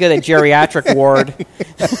 You're the good at geriatric ward.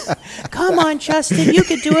 Come on, Justin, you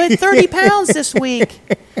could do it. 30 pounds this week.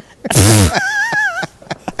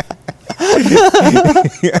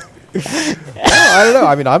 I don't know.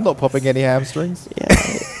 I mean, I'm not popping any hamstrings.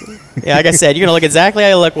 Yeah, like I said, you're going to look exactly how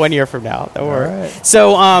you look 1 year from now. Don't worry. Right.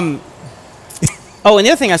 So, and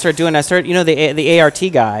the other thing I started doing, the ART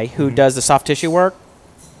guy who does the soft tissue work.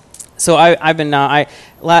 So I had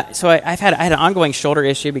an ongoing shoulder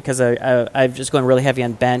issue because I've just going really heavy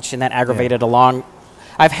on bench, and that aggravated along.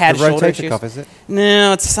 I've had shoulder issues. The rotator cuff, is it?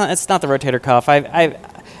 No, it's not the rotator cuff. I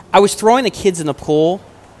was throwing the kids in the pool.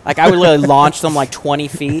 Like, I would literally launch them like 20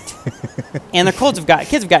 feet. And the kids have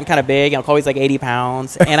gotten kind of big. Chloe's like 80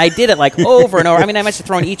 pounds. And I did it like over and over. I mean, I must have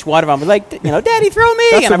thrown each one of them. Like, Daddy, throw me.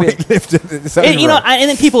 That's and a weightlifter. And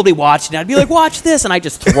then people would be watching. I'd be like, watch this. And I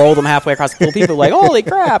just throw them halfway across the pool. People are like, holy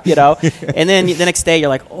crap, And then the next day you're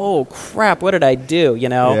like, oh, crap, what did I do,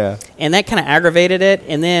 Yeah. And that kind of aggravated it.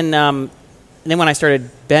 And then when I started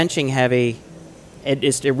benching heavy,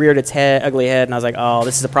 it reared its ugly head. And I was like, oh,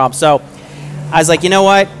 this is a problem. So I was like, you know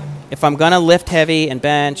what? If I'm going to lift heavy and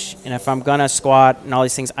bench, and if I'm going to squat and all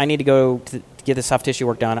these things, I need to go to get the soft tissue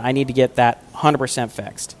work done. I need to get that 100%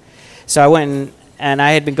 fixed. So I went and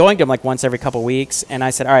I had been going to him like once every couple of weeks, and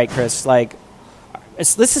I said, all right, Chris, like,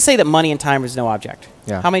 let's just say that money and time is no object.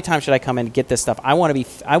 Yeah. How many times should I come in and get this stuff? I want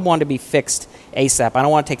to be fixed ASAP. I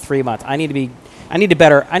don't want to take 3 months. I need to be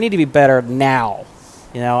better now.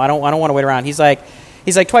 You know, I don't want to wait around. He's like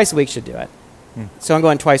twice a week should do it. So I'm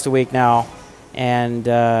going twice a week now, and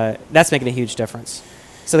that's making a huge difference.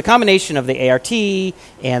 So the combination of the ART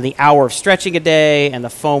and the hour of stretching a day and the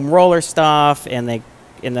foam roller stuff and the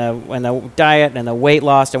diet and the weight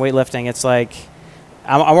loss and weightlifting, it's like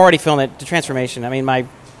I'm already feeling it, the transformation. I mean, my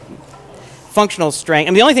functional strength.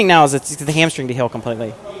 And the only thing now is it's the hamstring to heal completely.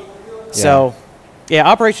 Yeah. So, yeah,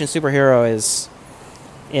 Operation Superhero is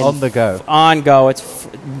on the go. On go. It's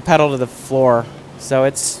pedal to the floor. So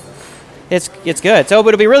it's good. So, but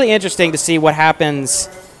it'll be really interesting to see what happens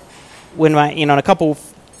when in a couple,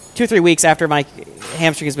 2 or 3 weeks after my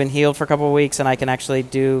hamstring has been healed for a couple of weeks, and I can actually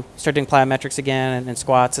start doing plyometrics again and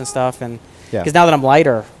squats and stuff. And because now that I'm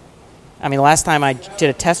lighter, I mean, the last time I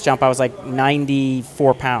did a test jump, I was like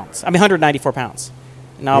 94 pounds. I mean, 194 pounds.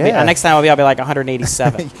 No, next time I'll be like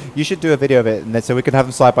 187. You should do a video of it, and so we can have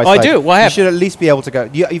them side by side. Oh, I do. Well, you should at least be able to go.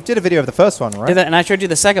 You did a video of the first one, right? Did that, and I showed you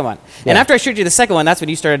the second one. Yeah. And after I showed you the second one, that's when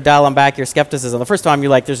you started dialing back your skepticism. The first time,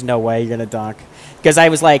 you're like, "There's no way you're gonna dunk," because I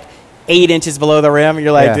was like 8 inches below the rim. And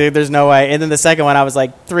you're like, "Dude, there's no way." And then the second one, I was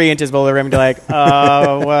like 3 inches below the rim. And you're like,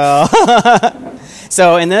 "Oh well."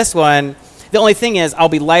 So in this one, the only thing is I'll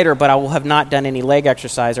be lighter, but I will have not done any leg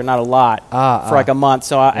exercise or not a lot for like a month.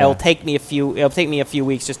 So it'll take me a few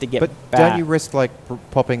weeks just to get back. But don't you risk like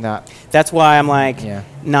popping that? That's why I'm like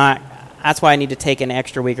not. That's why I need to take an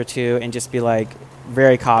extra week or two and just be like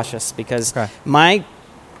very cautious, because my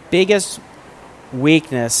biggest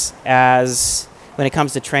weakness when it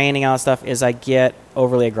comes to training and all that stuff is I get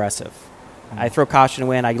overly aggressive. I throw caution to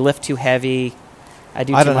wind. I lift too heavy. I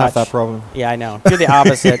don't have that problem. Yeah, I know. You're the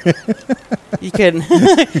opposite. You can.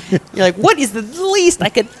 You're like, what is the least I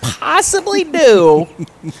could possibly do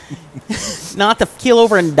not to keel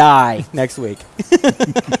over and die next week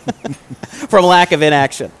from lack of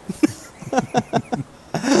inaction?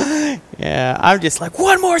 Yeah, I'm just like,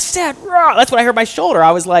 one more set. That's when I hurt my shoulder.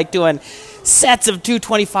 I was like doing sets of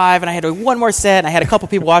 225, and I had to do one more set, and I had a couple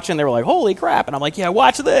people watching, and they were like, holy crap, and I'm like, yeah,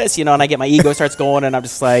 watch this, and I get my ego starts going, and I'm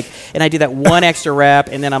just like, and I do that one extra rep,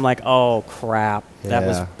 and then I'm like, oh crap, that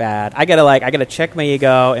was bad. I gotta check my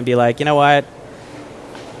ego and be like, you know what,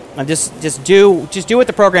 I'm just do what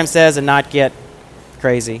the program says and not get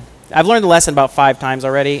crazy. I've learned the lesson about 5 times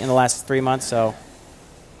already in the last 3 months, so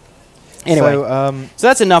anyway, so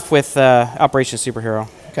that's enough with Operation Superhero.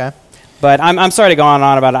 Okay. But I'm sorry to go on and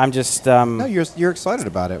on about it. I'm just no, you're excited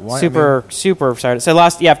about it. Why? Super excited. So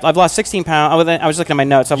I've lost 16 pounds. I was looking at my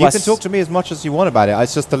notes. You can talk to me as much as you want about it.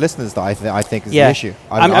 It's just the listeners that I think is the issue.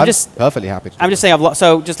 I'm just perfectly happy. I'm just saying.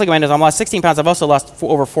 So just look at my notes. I've lost 16 pounds. I've also lost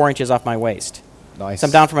over 4 inches off my waist. Nice. So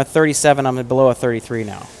I'm down from a 37. I'm below a 33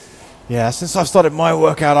 now. Yeah, since I've started my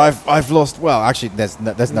workout, I've lost. Well, actually, there's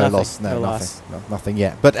no loss. No, nothing. No, nothing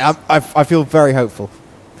yet. But I feel very hopeful.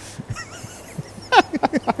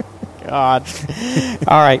 God.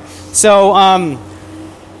 All right. So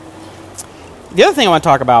the other thing I want to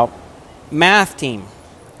talk about, math team.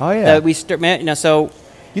 Oh yeah. We so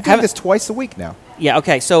you do this twice a week now. Yeah.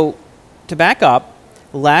 Okay. So to back up,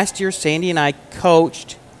 last year Sandy and I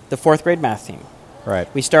coached the 4th grade math team.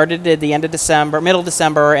 Right. We started at the end of December, middle of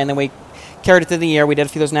December, and then we carried it through the year. We did a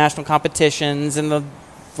few of those national competitions and the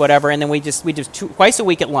whatever, and then we just twice a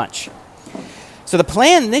week at lunch. So the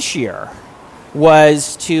plan this year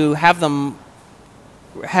was to have them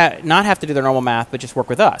not have to do their normal math, but just work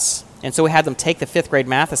with us. And so we had them take the 5th grade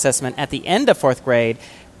math assessment at the end of 4th grade.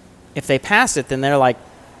 If they pass it, then they're like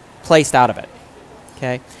placed out of it.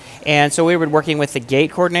 Okay? And so we were working with the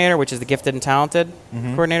GATE coordinator, which is the gifted and talented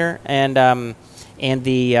coordinator, and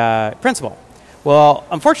the principal. Well,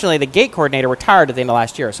 unfortunately, the GATE coordinator retired at the end of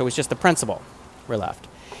last year, so it was just the principal were left.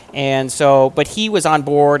 And so, but he was on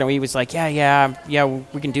board, and he was like, yeah,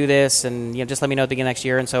 we can do this, and just let me know at the beginning of next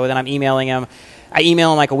year. And so then I'm emailing him. I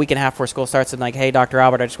email him like a week and a half before school starts, and like, hey, Dr.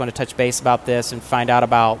 Albert, I just want to touch base about this and find out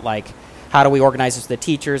about like how do we organize this with the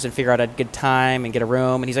teachers and figure out a good time and get a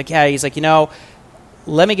room. And he's like,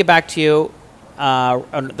 let me get back to you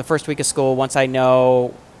on the first week of school once I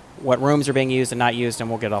know what rooms are being used and not used, and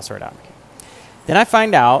we'll get it all sorted out. Then I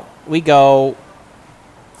find out we go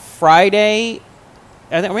Friday.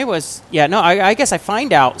 I guess I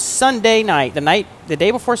find out Sunday night, the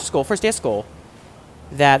day before school, first day of school,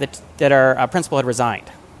 that our principal had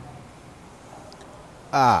resigned.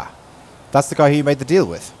 Ah, that's the guy who you made the deal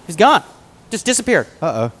with. He's gone, just disappeared.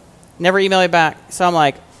 Uh-oh. Never emailed me back. So I'm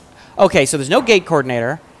like, okay, so there's no GATE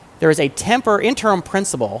coordinator. There is a interim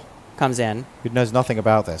principal comes in who knows nothing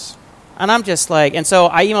about this. And I'm just like, and so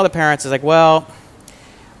I email the parents. It's like, well,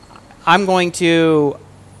 I'm going to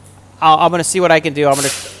see what I can do. I'm going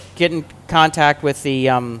to get in contact with the.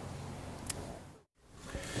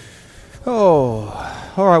 All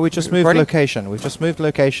right. We just moved location. We've just moved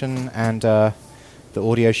location, and the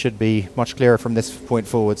audio should be much clearer from this point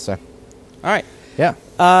forward. So. All right. Yeah.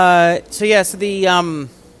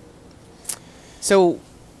 So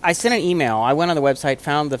I sent an email. I went on the website,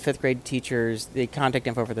 found the 5th grade teachers, the contact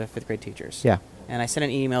info for the 5th grade teachers. Yeah. And I sent an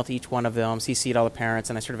email to each one of them, CC'd all the parents,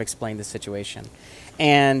 and I sort of explained the situation.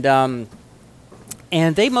 And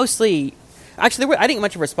they mostly, actually, I didn't get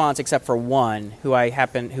much of a response except for one who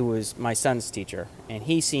was my son's teacher, and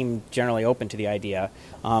he seemed generally open to the idea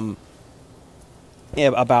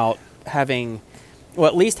about having,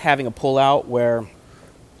 at least having a pullout where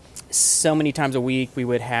so many times a week we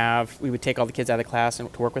would take all the kids out of the class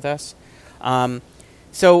and to work with us.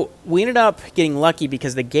 So we ended up getting lucky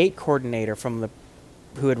because the gate coordinator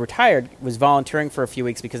who had retired was volunteering for a few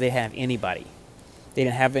weeks because they didn't have anybody. They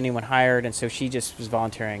didn't have anyone hired, and so she just was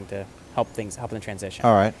volunteering to help in the transition.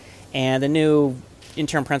 All right. And the new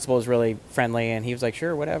interim principal was really friendly, and he was like,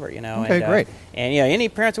 "Sure, whatever, you know." Okay, great. And any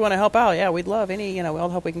parents who want to help out, we'd love any, all the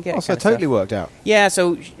help we can get. Oh, so it totally worked out. Yeah,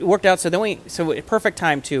 so it worked out. So then perfect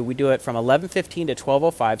time too. We do it from 11:15 to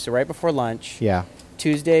 12:05, so right before lunch. Yeah.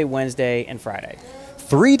 Tuesday, Wednesday, and Friday.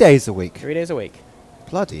 3 days a week. 3 days a week.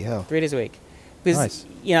 Bloody hell. 3 days a week. Because, nice.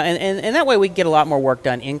 And that way we can get a lot more work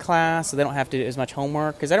done in class, so they don't have to do as much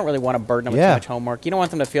homework, because I don't really want to burden them with too much homework. You don't want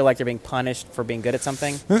them to feel like they're being punished for being good at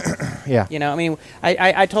something. Yeah.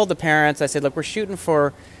 I told the parents, I said, look, we're shooting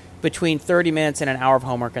for between 30 minutes and an hour of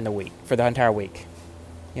homework in the week, for the entire week.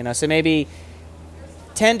 So maybe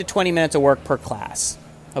 10 to 20 minutes of work per class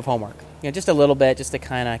of homework. Just a little bit, just to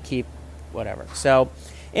kind of keep whatever. So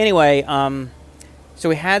anyway, so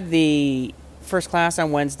we had the first class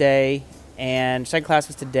on Wednesday, and second class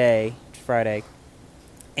was today, Friday.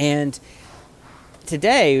 And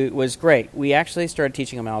today was great. We actually started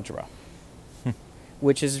teaching them algebra,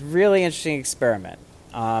 which is really interesting experiment.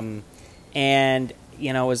 And, it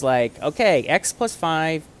was like, okay, x plus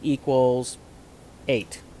 5 equals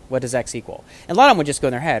 8. What does x equal? And a lot of them would just go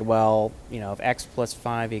in their head, well, if x plus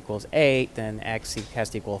 5 equals 8, then x has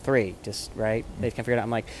to equal 3, just, right? They can figure it out. I'm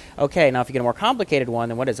like, okay, now if you get a more complicated one,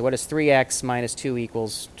 then what is it? What is 3x minus 2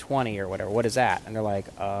 equals 20 or whatever? What is that? And they're like,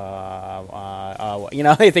 they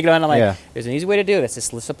think about it, and I'm like, there's an easy way to do this.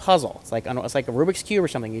 It's a puzzle. It's like a Rubik's Cube or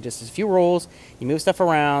something. There's a few rules, you move stuff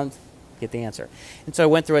around, get the answer. And so I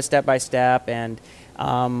went through it step by step, and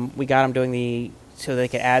we got them doing so they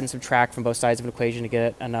could add and subtract from both sides of an equation to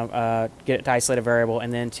get it to isolate a variable,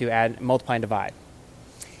 and then to add, multiply, and divide.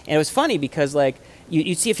 And it was funny because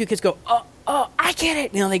you'd see a few kids go, oh, I get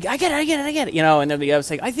it. I get it. And then I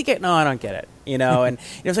was like, I don't get it. And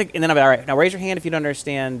it was like, and then I'd be, all right, now raise your hand if you don't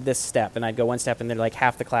understand this step. And I'd go one step, and then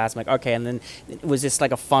half the class. I'm like, okay. And then it was just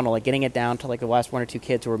like a funnel, getting it down to the last one or two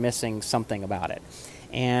kids who were missing something about it.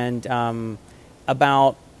 And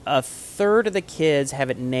about a third of the kids have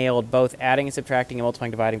it nailed, both adding and subtracting and multiplying,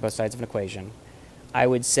 dividing both sides of an equation. I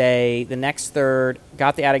would say the next third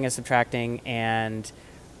got the adding and subtracting and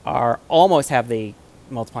are almost have the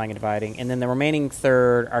multiplying and dividing. And then the remaining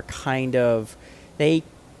third are they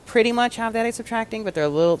pretty much have the adding and subtracting, but they're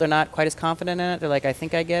not quite as confident in it. They're like, I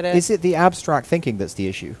think I get it. Is it the abstract thinking that's the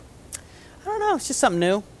issue? I don't know. It's just something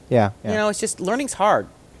new. Yeah. It's just, learning's hard.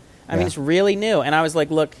 I mean, it's really new. And I was like,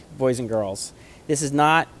 look, boys and girls, this is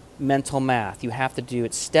not mental math. You have to do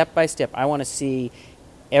it step by step. I want to see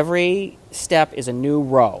every step is a new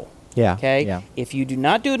row. Yeah. Okay? Yeah. If you do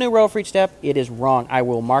not do a new row for each step, it is wrong. I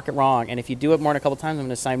will mark it wrong. And if you do it more than a couple times, I'm going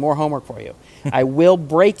to assign more homework for you. I will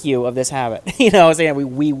break you of this habit.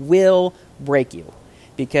 We will break you.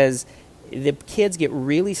 Because the kids get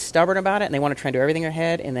really stubborn about it, and they want to try and do everything in their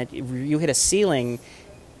head, and that you hit a ceiling,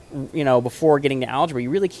 before getting to algebra. You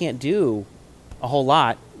really can't do a whole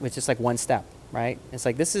lot with just one step. Right? It's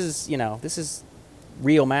like, this is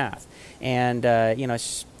real math. And,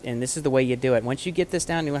 and this is the way you do it. Once you get this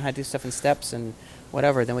down, you know how to do stuff in steps and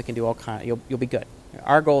whatever, then we can do all kinds. You'll be good.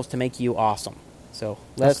 Our goal is to make you awesome. So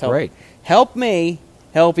let's help me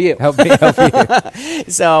help you. Help me help you.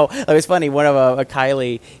 So it was funny. One of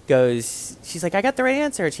Kylie goes, she's like, I got the right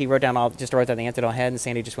answer. And she wrote down the answer in her head, and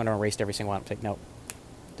Sandy just went and erased every single one. I'm like, nope,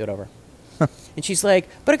 do it over. And she's like,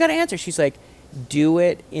 but I got an answer. She's like, do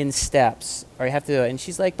it in steps, or you have to do it. And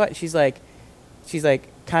she's like, Kylie,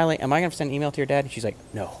 am I going to send an email to your dad? And she's like,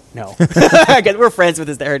 no. We're friends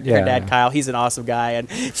with her dad, Kyle. He's an awesome guy. And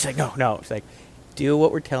she's like, no. She's like, do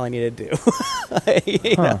what we're telling you to do.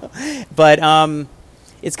 know? But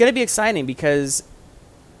it's going to be exciting because,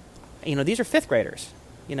 these are fifth graders.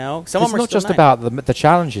 Some of them are not just about the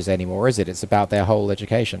challenges anymore, is it? It's about their whole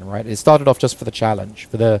education, right? It started off just for the challenge,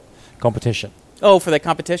 for the competition. Oh, for the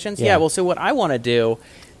competitions? Yeah. Well, so what I want to do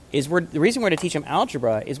is the reason we're going to teach them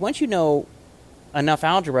algebra is once you know enough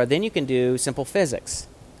algebra, then you can do simple physics.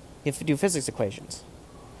 You have to do physics equations.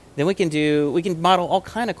 Then we can model all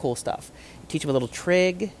kind of cool stuff. Teach them a little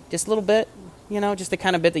trig, just a little bit, just the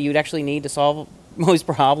kind of bit that you'd actually need to solve most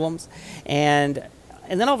problems. And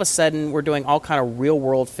then all of a sudden we're doing all kind of real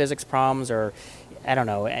world physics problems, or I don't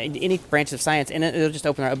know, any branch of science, and it'll just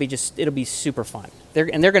open. It'll be super fun.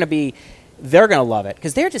 They're gonna love it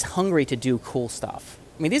because they're just hungry to do cool stuff.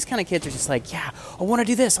 I mean, these kind of kids are just like, yeah, I want to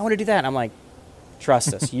do this, I want to do that. And I'm like,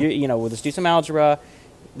 trust us, we'll just do some algebra,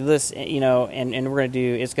 this, and we're gonna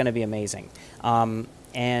do. It's gonna be amazing. And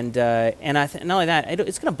not only that,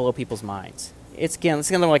 it's gonna blow people's minds. It's gonna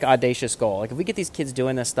be like an audacious goal. Like if we get these kids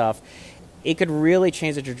doing this stuff, it could really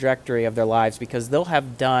change the trajectory of their lives because they'll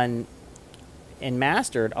have done and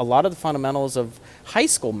mastered a lot of the fundamentals of high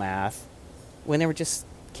school math when they were just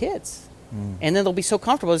kids. And then they'll be so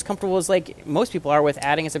comfortable as like most people are with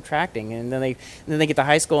adding and subtracting. And then they get to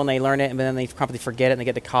high school and they learn it, and then they promptly forget it, and they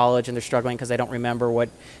get to college and they're struggling because they don't remember what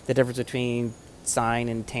the difference between sine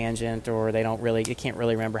and tangent, or they can't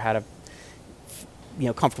really remember how to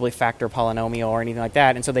comfortably factor a polynomial or anything like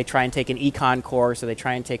that. And so they try and take an econ course, or they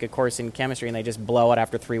try and take a course in chemistry, and they just blow it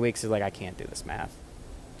after 3 weeks. It's like, I can't do this math.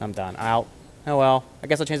 I'm done. Oh well, I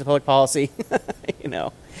guess I'll change the public policy.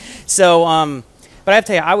 So but I have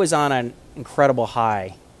to tell you, I was on an incredible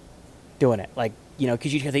high doing it. Like,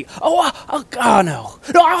 because you'd hear oh no,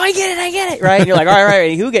 I get it, right? And you're like, all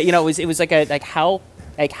right, who get, it was like how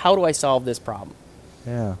do I solve this problem?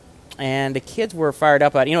 Yeah. And the kids were fired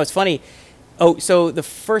up about it. It's funny. Oh, so the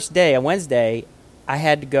first day, on Wednesday, I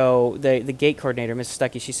had to go, the gate coordinator, Mrs.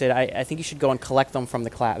 Stuckey, she said, I think you should go and collect them from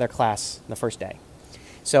their class the first day.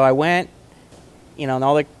 So I went, and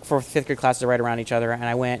all the 4th, 5th grade classes are right around each other, and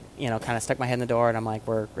I went, kind of stuck my head in the door, and I'm like,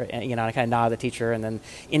 I kind of nodded at the teacher, and then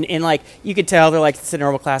in like, you could tell they're like, it's a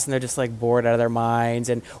normal class, and they're just like bored out of their minds,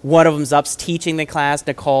 and one of them's up teaching the class,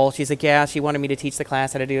 Nicole, she's like, yeah, she wanted me to teach the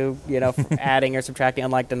class how to do, adding or subtracting,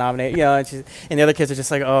 unlike denominator, and the other kids are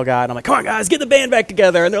just like, oh God, and I'm like, come on guys, get the band back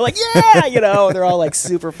together, and they're like, yeah, they're all like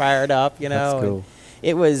super fired up, That's cool. And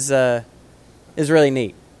it was really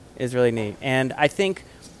neat. It was really neat, and I think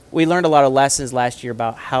we learned a lot of lessons last year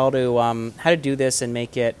about how to do this and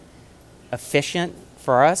make it efficient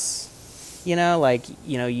for us. I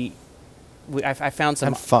found some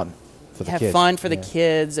and fun for the kids. Have fun for the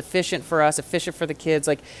kids, efficient for us, efficient for the kids.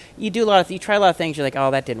 Like you try a lot of things. You're like,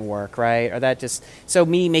 oh, that didn't work, right? Or that just so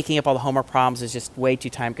me making up all the homework problems is just way too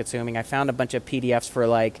time consuming. I found a bunch of PDFs for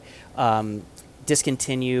like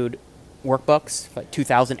discontinued workbooks, like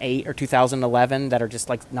 2008 or 2011, that are just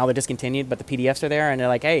like now they're discontinued, but the PDFs are there, and they're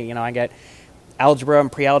like, hey, I get algebra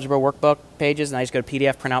and pre-algebra workbook pages, and I just go to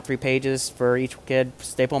PDF, print out 3 pages for each kid,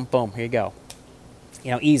 staple them, boom, here you go.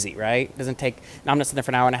 Easy, right? Doesn't take. I'm not sitting there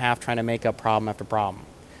for an hour and a half trying to make up problem after problem,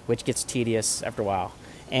 which gets tedious after a while.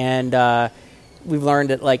 And we've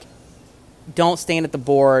learned that like, don't stand at the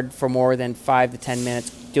board for more than 5 to 10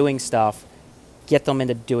 minutes doing stuff. Get them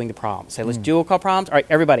into doing the problems. Say, let's do a couple problems. All right,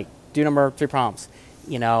 everybody. Do number 3 problems,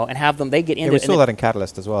 and have them, they get into it. We saw that in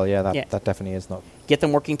Catalyst as well, that definitely is not. Get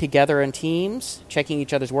them working together in teams, checking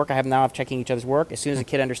each other's work. I have now of checking each other's work. As soon as a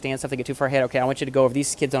kid understands something, they get too far ahead. Okay, I want you to go over,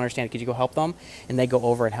 these kids don't understand it. Could you go help them? And they go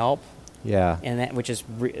over and help. Yeah. And that, which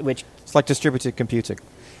it's like distributed computing.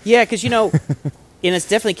 Yeah, because, and it's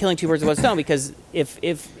definitely killing 2 birds with one stone, because if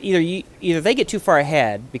either they get too far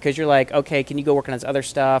ahead because you're like, okay, can you go work on this other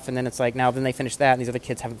stuff, and then it's like, now then they finish that and these other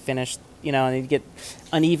kids haven't finished, and you get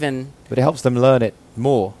uneven. But it helps them learn it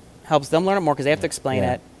more. Helps them learn it more because they have to explain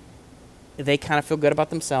it. They kind of feel good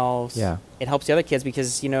about themselves. Yeah. It helps the other kids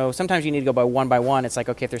because, sometimes you need to go by one. It's like,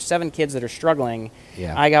 okay, if there's 7 kids that are struggling,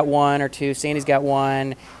 I got 1 or 2, Sandy's got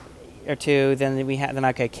 1 or 2, then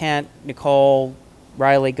okay, Kent, Nicole,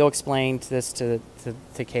 Riley, go explain this to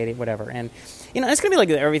Katie, whatever. And it's going to be like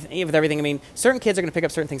with everything. I mean, certain kids are going to pick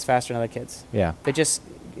up certain things faster than other kids. Yeah. They just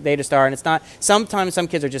are, and it's not. Sometimes some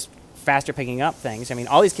kids are just faster picking up things. I mean,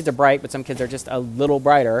 all these kids are bright, but some kids are just a little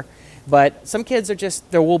brighter. But some kids are just,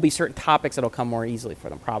 there will be certain topics that'll come more easily for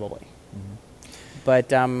them, probably. Mm-hmm.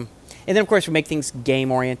 But and then of course we make things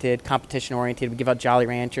game oriented, competition oriented. We give out Jolly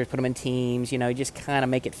Ranchers, put them in teams. You just kind of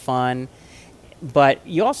make it fun. But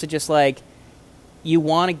you also just like. You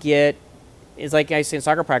want to get, it's like I say in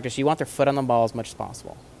soccer practice, you want their foot on the ball as much as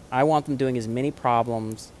possible. I want them doing as many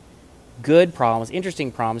problems, good problems,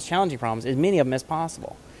 interesting problems, challenging problems, as many of them as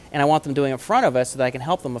possible. And I want them doing it in front of us so that I can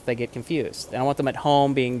help them if they get confused. And I want them at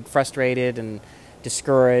home being frustrated and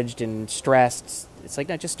discouraged and stressed. It's like,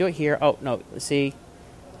 no, just do it here. Oh, no, see,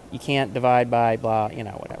 you can't divide by blah,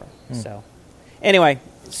 whatever. So, anyway,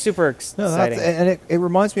 super exciting. And it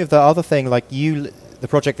reminds me of the other thing, like the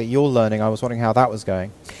project that you're learning. I was wondering how that was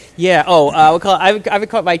going. Yeah. I would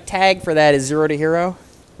call it my tag for that is 0 to hero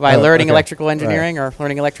by learning electrical engineering or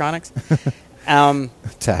learning electronics.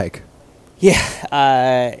 Tag. Yeah.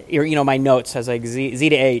 My notes has like Z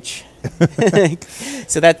to H.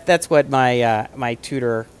 So that's what my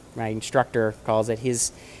tutor, my instructor calls it.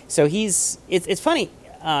 It's funny.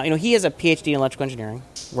 He has a PhD in electrical engineering,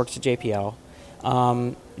 works at JPL,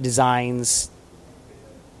 designs,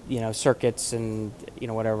 circuits and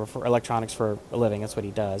whatever for electronics for a living. That's what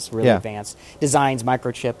he does. Really advanced. Designs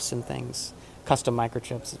microchips and things, custom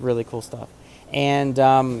microchips, really cool stuff. And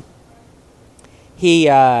he's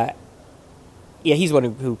the one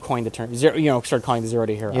who coined the term zero. Started calling the 0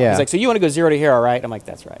 to hero. He's like, so you want to go 0 to hero, right? I'm like,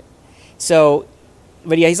 that's right. So.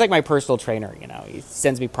 But yeah, he's like my personal trainer. He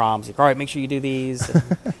sends me prompts. Like, all right, make sure you do these, and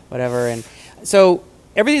whatever. And so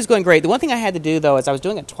everything's going great. The one thing I had to do though is I was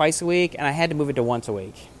doing it twice a week, and I had to move it to once a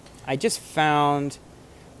week. I just found,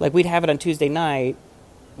 like, we'd have it on Tuesday night.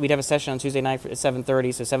 We'd have a session on Tuesday night at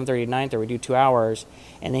 7:30, so 7:30 to 9:30. We'd do 2 hours,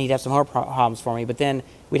 and then he'd have some more problems for me. But then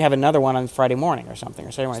we'd have another one on Friday morning or something,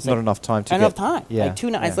 or Saturday morning. It's not enough time to not enough time. Yeah. Like 2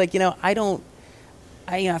 nights. It's like I don't.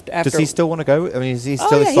 After Does he still want to go? I mean, is he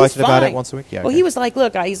still excited about it once a week? Yeah. Well, he was like,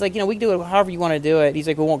 look, he's like, we can do it however you want to do it. He's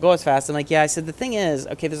like, we won't go as fast. I'm like, yeah. I said, the thing is,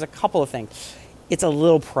 okay, there's a couple of things. It's a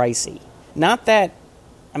little pricey. Not that,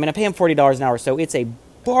 I pay him $40 an hour, so it's a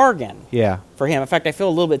bargain for him. In fact, I feel a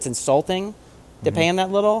little bit it's insulting to pay him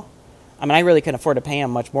that little. I really couldn't afford to pay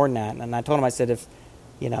him much more than that. And I told him, I said, if,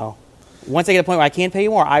 once I get to the point where I can pay you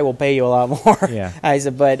more, I will pay you a lot more. Yeah. I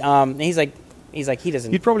said, but he's like, he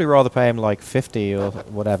doesn't. You'd probably rather pay him like $50 or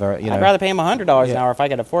whatever. I'd rather pay him $100 an hour if I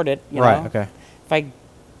could afford it. Right. Okay. If I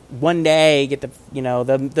one day get the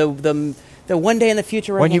one day in the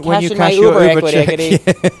future when you cash in my Uber equity,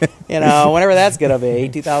 whenever that's gonna be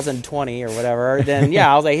 2020 or whatever, then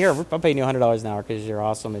I was like, here, I'm paying you $100 an hour because you're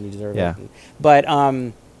awesome and you deserve it. But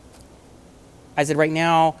I said right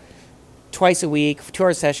now, twice a week,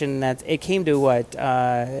 2-hour session. It came to what?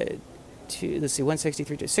 Let's see,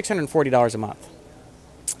 163, $640 a month.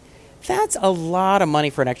 That's a lot of money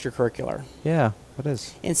for an extracurricular. Yeah, it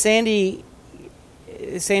is. And Sandy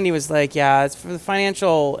was like, yeah, it's for the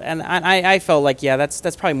financial, and I felt like, yeah, that's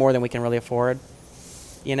probably more than we can really afford,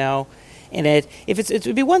 And it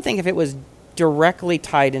would be one thing if it was directly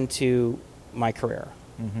tied into my career.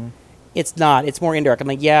 Mm-hmm. It's not. It's more indirect. I'm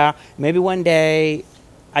like, yeah, maybe one day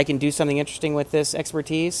I can do something interesting with this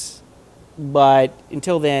expertise. But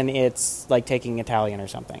until then, it's like taking Italian or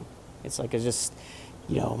something. It's like it's just,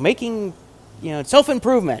 making,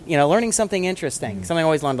 self-improvement, learning something interesting, something I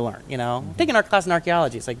always wanted to learn, Taking our class in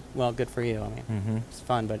archaeology, it's like, well, good for you. It's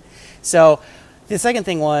fun. But so the second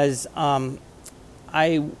thing was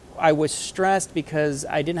I was stressed because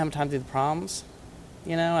I didn't have time to do the proms,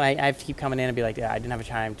 and I have to keep coming in and be like, yeah, I didn't have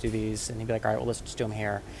time to do these. And he'd be like, all right, well, let's just do them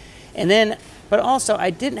here. And then, but also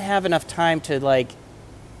I didn't have enough time to, like,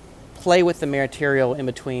 play with the material in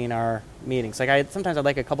between our meetings. Like sometimes I'd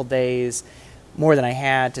like a couple days more than I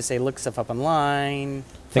had to say, look stuff up online,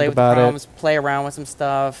 play with the problems, play around with some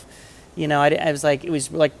stuff. I was like, it was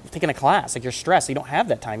like taking a class. Like you're stressed, so you don't have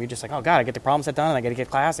that time. You're just like, oh God, I get the problem set done, and I got to get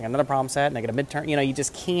class, and I got another problem set, and I get a midterm. You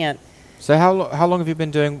just can't. So how long have you been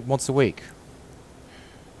doing once a week?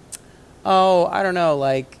 Oh, I don't know,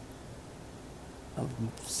 like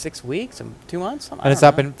 6 weeks, 2 months. And has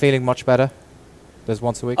that been feeling much better? There's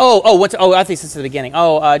once a week? I think since the beginning.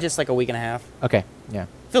 Just like a week and a half. Okay, yeah.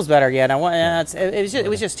 Feels better, yeah. It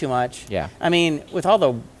was just too much. Yeah. With all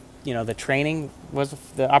the, the training, was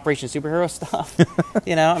the Operation Superhero stuff.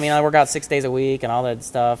 I work out 6 days a week and all that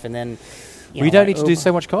stuff, and then. You don't need to do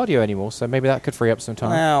so much cardio anymore, so maybe that could free up some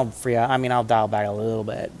time. Well, I'll dial back a little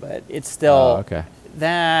bit, but it's still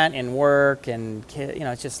that and work and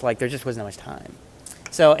it's just like there just wasn't that much time.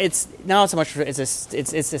 So it's not so much.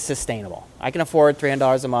 It's sustainable. I can afford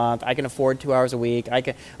 $300 a month. I can afford 2 hours a week.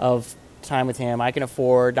 Of time with him. I can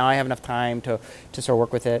afford. Now I have enough time to sort of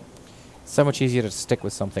work with it. So much easier to stick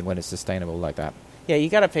with something when it's sustainable like that. Yeah, you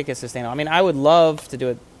got to pick a sustainable. I would love to do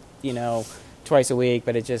it, twice a week,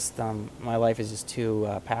 but it just my life is just too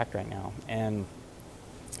packed right now.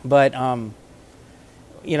 But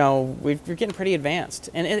we're getting pretty advanced,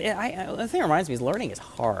 and the thing that reminds me is learning is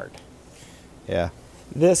hard. Yeah.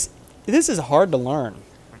 This is hard to learn.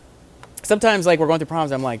 Sometimes, like, we're going through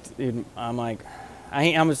problems, I'm like, dude, I'm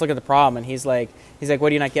just looking at the problem, and he's like, what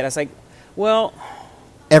do you not get? I was like, well,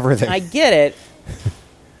 everything. I get it,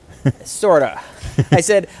 sorta. I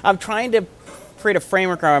said, I'm trying to create a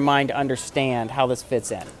framework in my mind to understand how this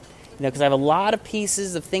fits in. Because I have a lot of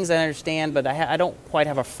pieces of things I understand, but I don't quite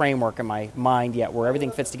have a framework in my mind yet where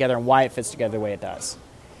everything fits together and why it fits together the way it does.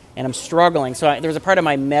 And I'm struggling. So there's a part of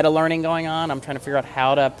my meta-learning going on. I'm trying to figure out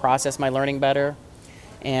how to process my learning better.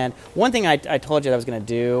 And one thing I told you that I was going to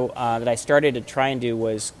do, that I started to try and do,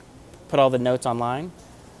 was put all the notes online.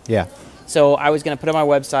 Yeah. So I was going to put it on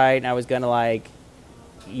my website, and I was going to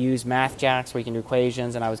use MathJax where you can do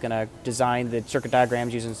equations, and I was going to design the circuit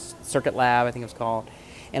diagrams using Circuit Lab, I think it's called.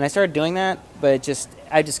 And I started doing that, but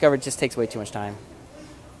I discovered it just takes way too much time.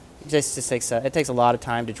 It just takes a lot of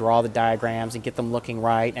time to draw the diagrams and get them looking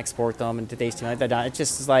right and export them into HTML. It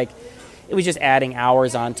just is it was just adding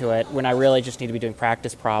hours onto it when I really just need to be doing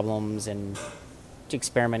practice problems and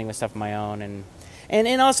experimenting with stuff of my own.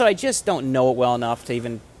 And also I just don't know it well enough to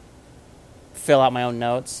even fill out my own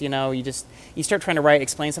notes. You start trying to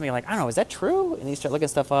explain something, you're like, I don't know, is that true? And you start looking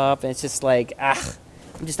stuff up, and it's just I'm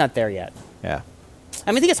just not there yet. Yeah.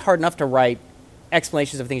 I think it's hard enough to write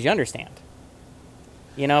explanations of things you understand.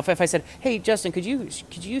 If I said, hey, Justin, could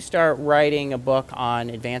you start writing a book on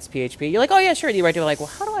advanced PHP? You're like, oh, yeah, sure. You write to well,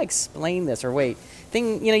 how do I explain this? Or wait,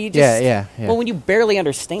 you just... Yeah. Well, when you barely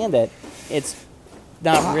understand it, it's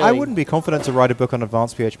not really... I wouldn't be confident to write a book on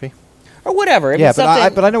advanced PHP. Or whatever. Yeah,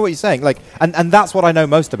 but I know what you're saying. And that's what I know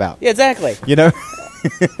most about. Yeah, exactly.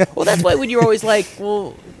 Well, that's why when you're always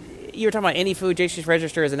you were talking about any food, JC's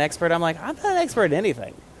register as an expert. I'm like, I'm not an expert at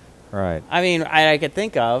anything. Right. I could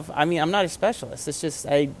think of. I'm not a specialist. It's just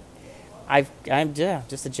I'm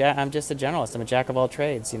just a generalist. I'm a jack of all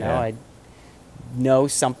trades. I know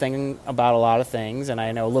something about a lot of things, and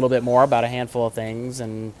I know a little bit more about a handful of things,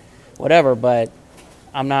 and whatever. But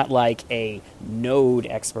I'm not like a Node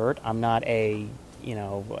expert. I'm not a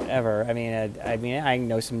whatever. I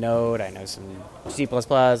know some Node. I know some C++. I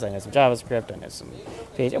know some JavaScript. I know some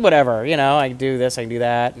PHP. Whatever. I can do this. I can do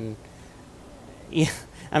that, and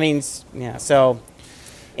So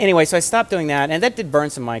anyway, so I stopped doing that, and that did burn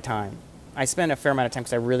some of my time. I spent a fair amount of time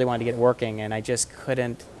because I really wanted to get it working, and I just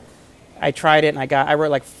couldn't. I tried it, and I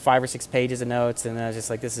wrote 5 or 6 pages of notes, and I was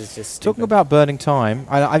just like, this is just stupid. Talking about burning time,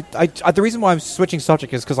 the reason why I'm switching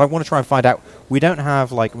subject is because I want to try and find out. We don't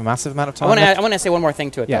have a massive amount of time. I want to say one more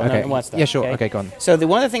thing to it. Yeah, though. okay. Yeah, sure. Okay, go on. So the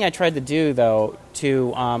one other thing I tried to do though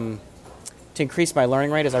to increase my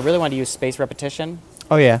learning rate is I really wanted to use spaced repetition.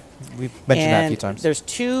 Oh yeah, we've mentioned that a few times. There's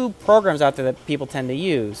 2 programs out there that people tend to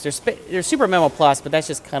use. There's Super Memo Plus, but that's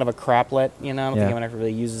just kind of a craplet. I don't think anyone ever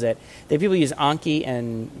really uses it. People use Anki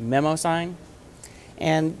and MemoSign,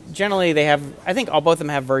 and generally they have. I think both of them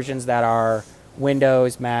have versions that are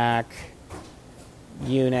Windows, Mac,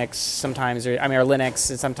 Unix. Sometimes, or Linux,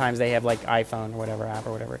 and sometimes they have iPhone or whatever app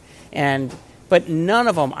or whatever. But none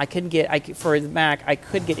of them I couldn't get. For the Mac, I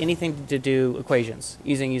could get anything to do equations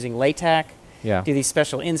using LaTeX. Yeah. Do these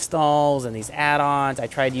special installs and these add-ons. I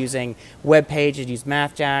tried using web pages, use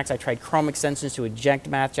MathJax. I tried Chrome extensions to eject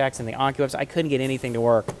MathJax in the Anki website. I couldn't get anything to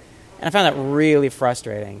work. And I found that really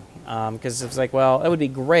frustrating because it was it would be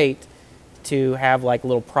great to have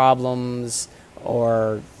little problems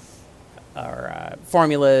or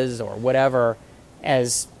formulas or whatever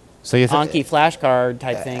as Anki flashcard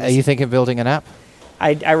type things. Are you thinking of building an app?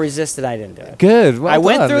 I resisted. I didn't do it. Good. Well I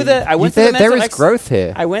went through the. There is growth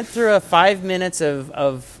here. I went through 5 minutes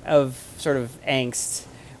of sort of angst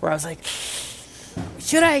where I was like,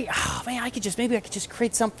 should I? Oh man, I could just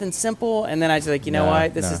create something simple. And then I was like, you know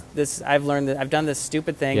what? This. I've learned that I've done this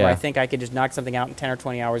stupid thing where I think I could just knock something out in 10 or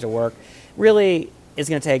 20 hours of work. Really, it's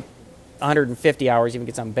going to take 150 hours even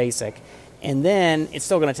get something basic, and then it's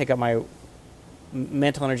still going to take up my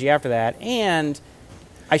mental energy after that. And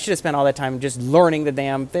I should have spent all that time just learning the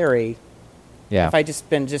damn theory. Yeah. If I just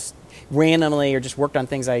been just randomly or just worked on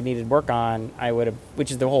things I needed to work on, I would have,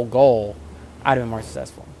 which is the whole goal, I'd have been more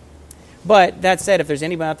successful. But that said, if there's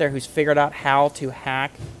anybody out there who's figured out how to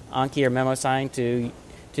hack Anki or MemoSign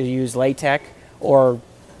to use LaTeX or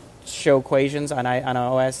show equations on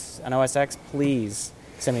OS X, please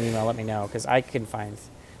send me an email. Let me know because I can find.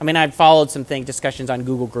 I've followed some discussions on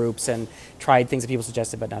Google Groups and tried things that people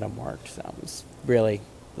suggested, but none of them worked. So it was really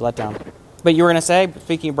let down. But you were going to say,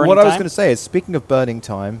 speaking of burning time? What I was going to say is, speaking of burning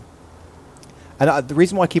time, and the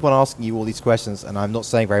reason why I keep on asking you all these questions, and I'm not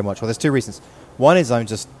saying very much, there's 2 reasons. One is I'm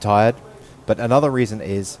just tired, but another reason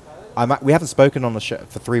is we haven't spoken on the show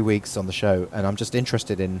for 3 weeks on the show, and I'm just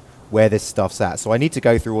interested in where this stuff's at. So I need to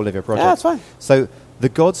go through all of your projects. Yeah, that's fine. So the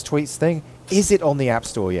God's Tweets thing, is it on the App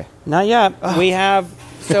Store yet? Not yet. Oh. We have,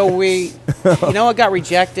 it got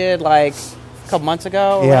rejected a couple months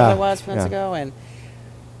ago, or whatever it was, months ago, and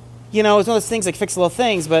it's one of those things fix little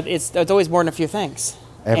things, but it's always more than a few things.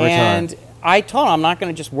 Every time. And I told him I'm not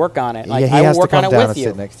going to just work on it. Like, he I will has work to come on it down with and you.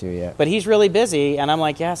 sit next to you, yeah. But he's really busy, and I'm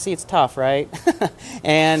like, yeah, see, it's tough, right?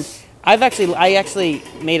 And I actually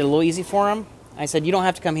made it a little easy for him. I said, you don't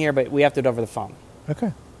have to come here, but we have to do it over the phone.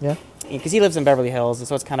 Okay, yeah. Because he lives in Beverly Hills, and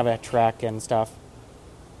so it's kind of a trek and stuff.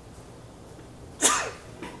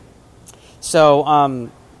 So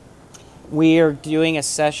we are doing a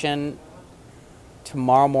session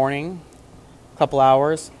tomorrow morning, a couple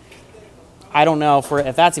hours. I don't know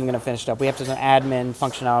if that's even going to finish up. We have to do some admin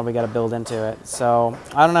functionality we got to build into it. So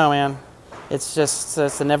I don't know, man. It's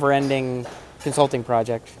a never-ending consulting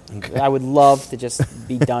project. Okay. I would love to just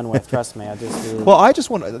be done with. Trust me,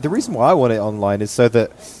 the reason why I want it online is so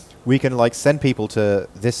that we can like send people to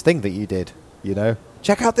this thing that you did. You know,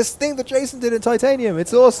 check out this thing that Jason did in Titanium.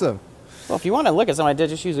 It's awesome. Well, if you want to look at something I did,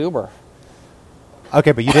 just use Uber.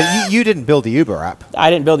 Okay, but you didn't build the Uber app. I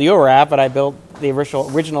didn't build the Uber app, but I built the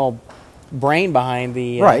original brain behind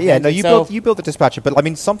the right. Yeah, no, you built the dispatcher, but I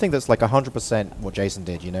mean something that's like 100% what Jason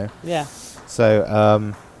did. You know. Yeah.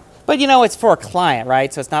 So. But it's for a client,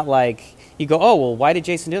 right? So it's not like you go, oh well, why did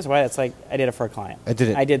Jason do this? Why? It's like I did it for a client. I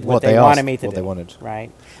did what they wanted me to do. What they wanted. Right.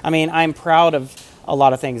 I mean, I'm proud of a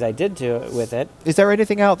lot of things I did with it. Is there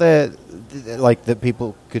anything out there like that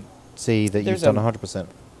people could see that you've done 100%?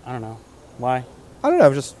 I don't know. Why? I don't know.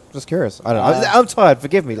 I'm just curious. I don't know. I'm tired.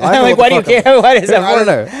 Forgive me. I'm like, why do you care? What is that? I don't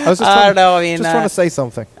know. I don't know. I mean, just trying to say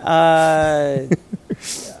something. The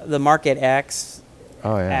Market X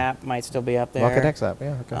app might still be up there. Market X app,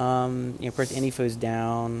 yeah. Okay. Of course, AnyFood's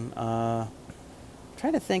down.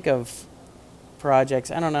 Trying to think of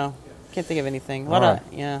projects. I don't know. Can't think of anything. I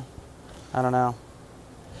don't know.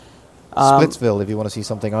 Splitsville, if you want to see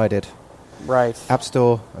something I did. Right. App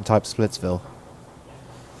Store and type Splitsville.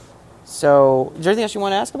 So, is there anything else you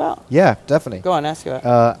want to ask about? Yeah, definitely. Go on, ask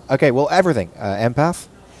about. Okay, well, everything. Empath?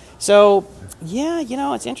 So, yeah,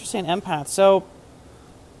 it's interesting, Empath. So,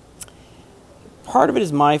 part of it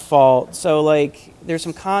is my fault. So, like, there's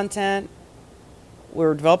some content.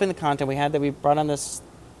 We're developing the content. We brought on this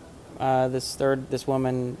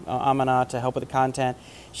woman, Amana, to help with the content.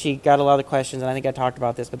 She got a lot of the questions, and I think I talked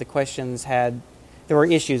about this, but the questions there were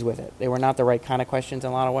issues with it. They were not the right kind of questions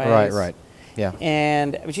in a lot of ways. Right. Yeah.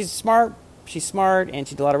 And she's smart, and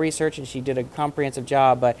she did a lot of research, and she did a comprehensive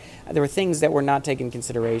job, but there were things that were not taken into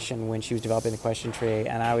consideration when she was developing the question tree,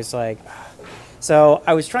 and I was like... So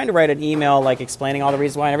I was trying to write an email, like, explaining all the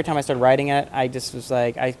reasons why, and every time I started writing it, I just was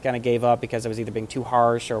like, I kind of gave up because I was either being too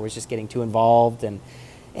harsh or was just getting too involved, and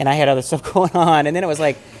I had other stuff going on, and then it was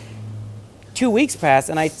like 2 weeks passed,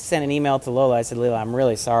 and I sent an email to Lola. I said, Lola, I'm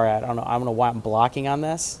really sorry. I don't know why I'm blocking on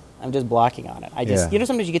this. I'm just blocking on it.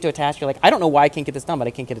 Sometimes you get to a task, you're like, I don't know why I can't get this done, but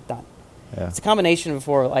I can't get it done. Yeah. It's a combination of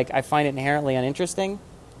I find it inherently uninteresting.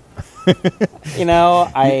 And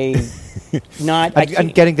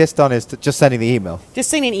getting this done is just sending the email.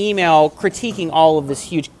 Just sending an email critiquing all of this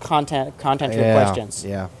huge content questions.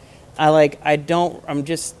 Yeah. I'm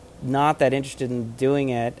just not that interested in doing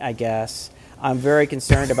it, I guess. I'm very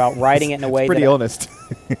concerned about writing it in a way pretty honest.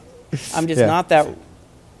 I'm just not that...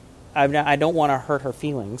 I don't want to hurt her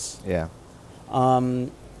feelings. Yeah.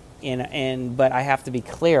 But I have to be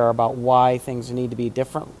clear about why things need to be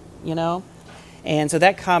different, And so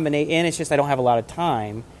that combination, and it's just I don't have a lot of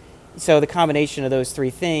time. So the combination of those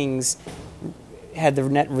three things had the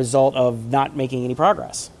net result of not making any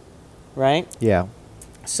progress, right? Yeah.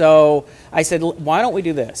 So I said, why don't we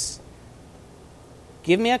do this?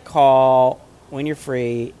 Give me a call when you're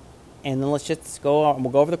free, and then let's just go out and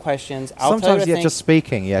we'll go over the questions. I'll tell you what I think. Just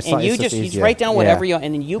speaking. Yeah, and you just write down whatever you want,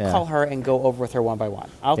 and then you call her and go over with her one by one.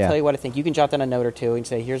 I'll tell you what I think. You can jot down a note or two and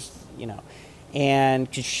say, here's, and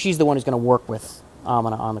she's the one who's going to work with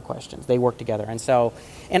Amina on the questions. They work together. And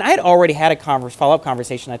I had already had a follow-up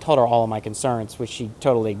conversation. I told her all of my concerns, which she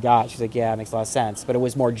totally got. She's like, yeah, it makes a lot of sense. But it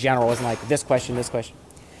was more general. It wasn't like this question.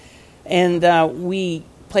 And we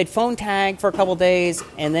played phone tag for a couple days,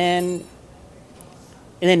 and then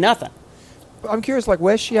nothing. I'm curious, like,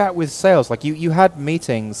 where's she at with sales? Like, you had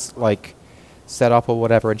meetings, like, set up or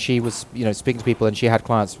whatever, and she was, speaking to people, and she had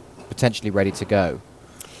clients potentially ready to go.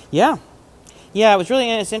 Yeah. Yeah,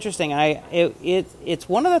 it's interesting. It's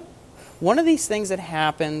one of these things that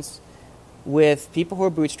happens with people who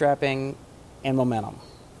are bootstrapping and momentum.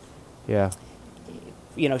 Yeah.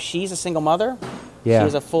 She's a single mother. Yeah.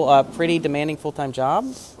 She has a pretty demanding full-time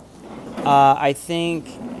job. I think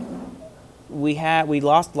we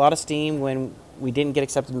lost a lot of steam when we didn't get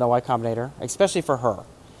accepted in the Y Combinator, especially for her,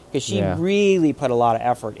 because she really put a lot of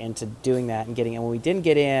effort into doing that and getting in. When we didn't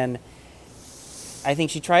get in, I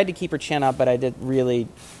think she tried to keep her chin up, but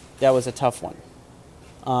that was a tough one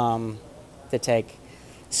to take.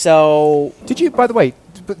 So did you? By the way,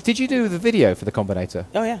 did you do the video for the Combinator?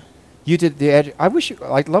 Oh yeah. You did the edge. I wish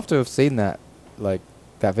I'd love to have seen that, like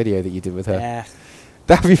that video that you did with her. Yeah.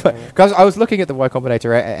 That'd be fun. Because I was looking at the Y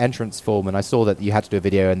Combinator entrance form, and I saw that you had to do a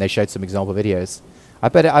video, and they showed some example videos. I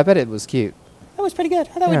bet it was cute. That was pretty good.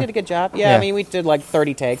 I thought we did a good job. Yeah, I mean, we did like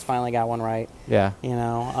 30 takes. Finally got one right. Yeah. You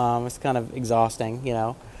know, it's kind of exhausting. You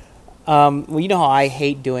know, well, you know how I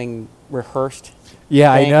hate doing rehearsed.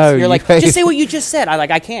 Yeah, things. I know. You're like, just say what you just said.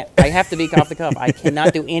 I can't. I have to be off the cuff. I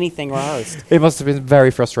cannot do anything rehearsed. It must have been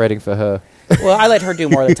very frustrating for her. Well, I let her do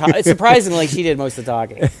more of the talking. Surprisingly, she did most of the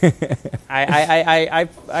talking. I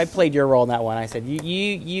played your role in that one. I said,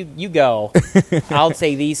 you go. I'll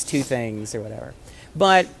say these two things or whatever.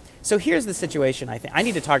 But so here's the situation. I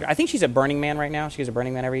need to talk. I think she's at Burning Man right now. She goes to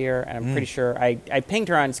Burning Man every year, and I'm pretty sure. I pinged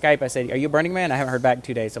her on Skype. I said, "Are you a Burning Man?" I haven't heard back in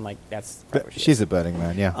 2 days. So I'm like, that's. She's a Burning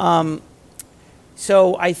Man, yeah.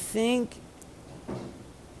 So I think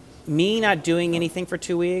me not doing anything for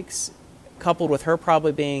 2 weeks, coupled with her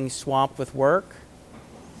probably being swamped with work,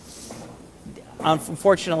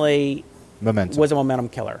 unfortunately, was a momentum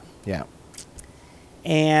killer. Yeah.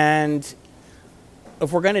 And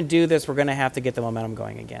if we're going to do this, we're going to have to get the momentum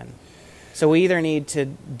going again. So we either need to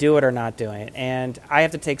do it or not do it. And I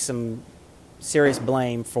have to take some serious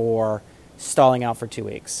blame for stalling out for 2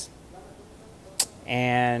 weeks.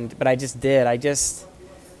 But I just did. I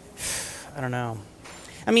don't know.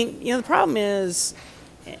 I mean, you know, the problem is,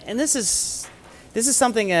 and this is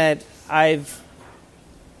something that I've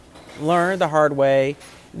learned the hard way,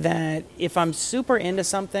 that if I'm super into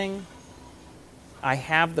something, I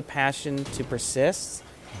have the passion to persist.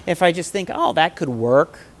 If I just think, oh, that could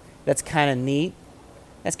work, that's kind of neat,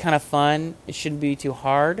 that's kind of fun, it shouldn't be too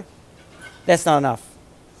hard, that's not enough.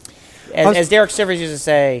 As Derek Sivers used to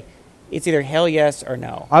say, it's either hell yes or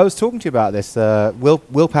no. I was talking to you about this.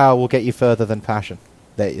 Willpower will get you further than passion,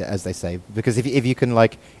 as they say. Because if you can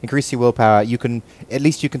like increase your willpower, you can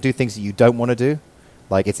do things that you don't want to do.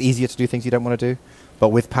 Like it's easier to do things you don't want to do. But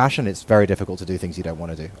with passion, it's very difficult to do things you don't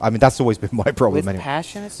want to do. I mean, that's always been my problem. With anyway.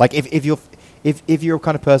 Passion, like if you're a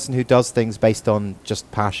kind of person who does things based on just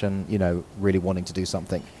passion, you know, really wanting to do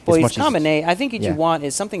something. Well, it's combination. I think what you want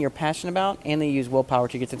is something you're passionate about, and then you use willpower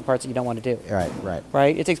to get to the parts that you don't want to do.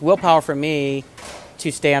 Right. It takes willpower for me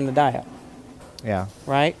to stay on the diet. Yeah.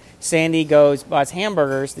 Right. Sandy buys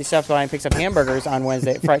hamburgers. The chef guy picks up hamburgers on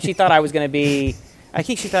Wednesday. Friday. She thought I was going to be. I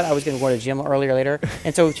think she thought I was going to go to the gym earlier or later.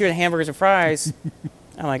 And so she had hamburgers and fries.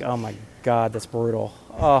 I'm like, oh, my God, that's brutal.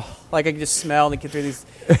 Oh, like I could just smell and get through these.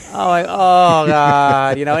 Oh,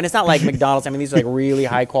 God. You know, and it's not like McDonald's. I mean, these are like really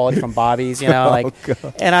high quality from Bobby's, you know. Like,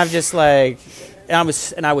 and I'm just like, I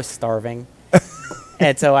was starving.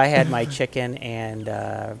 And so I had my chicken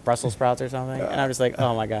and Brussels sprouts or something. And I'm just like,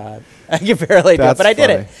 oh, my God. I can barely do it. But I did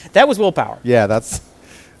it. That was willpower. Yeah, that's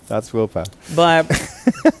willpower. But,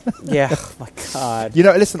 yeah, oh my God. You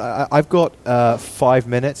know, listen, I've got 5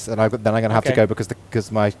 minutes, and then I'm going to have to go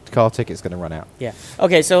because my car ticket's going to run out. Yeah.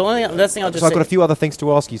 Okay, so last thing I'll just say. I've got a few other things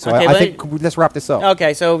to ask you, so I think let's wrap this up.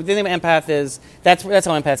 Okay, so the thing with Empath is, that's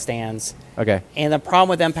how Empath stands. Okay. And the problem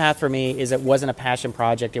with Empath for me is it wasn't a passion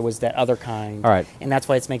project, it was that other kind. All right. And that's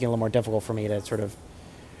why it's making it a little more difficult for me to sort of,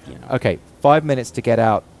 you know. Okay, 5 minutes to get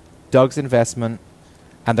out Doug's investment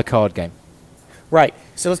and the card game. Right.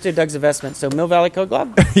 So let's do Doug's investment. So Mill Valley Code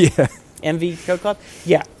Club? Yeah. MV Code Club?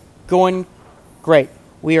 Yeah. Going great.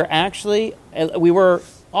 We were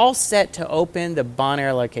all set to open the Bon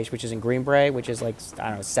Air location, which is in Greenbrae, which is like, I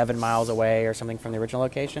don't know, 7 miles away or something from the original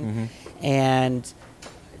location. Mm-hmm. And,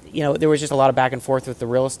 you know, there was just a lot of back and forth with the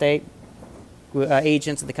real estate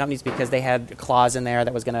agents and the companies because they had a clause in there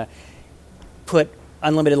that was going to put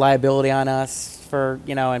unlimited liability on us. For,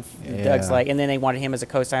 you know, and Doug's like, and then they wanted him as a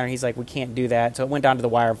co-signer. He's like, we can't do that. So it went down to the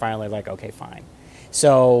wire, and finally, like, okay, fine.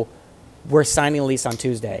 So we're signing a lease on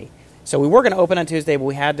Tuesday. So we were going to open on Tuesday, but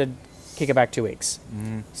we had to kick it back 2 weeks.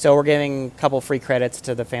 Mm. So we're giving a couple free credits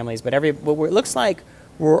to the families. But it looks like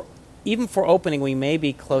even for opening, we may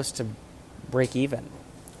be close to break even.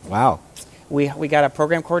 Wow. We got a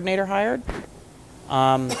program coordinator hired.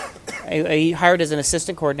 He hired as an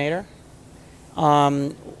assistant coordinator.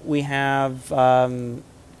 We have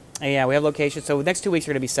locations. So the next 2 weeks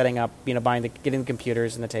we're going to be setting up, you know, getting the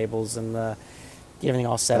computers and the tables and everything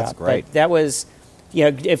all set up. That's great. But that was, you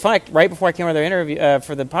know, in fact, right before I came on the interview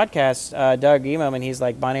for the podcast, Doug emailed me and he's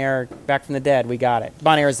like, Bon Air, back from the dead, we got it.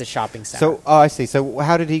 Bon Air is the shopping center. So, I see. So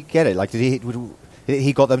how did he get it? Like, is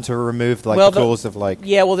he got them to remove the clause of like.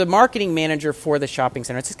 Yeah, well, the marketing manager for the shopping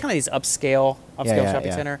center, it's just kind of these upscale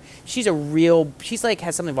shopping center. She's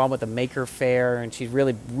has something involved with the Maker Faire, and she's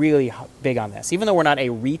really, really big on this. Even though we're not a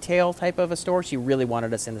retail type of a store, she really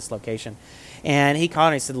wanted us in this location. And he called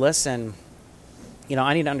and he said, listen,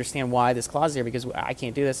 I need to understand why this clause is here because I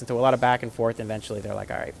can't do this. And so a lot of back and forth. And eventually they're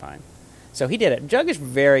like, all right, fine. So he did it. Jug is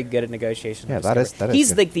very good at negotiation. Yeah, that is He's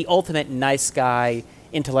good. like the ultimate nice guy,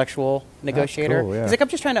 intellectual negotiator. Cool, yeah. He's like, I'm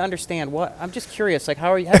just trying to understand I'm just curious. Like,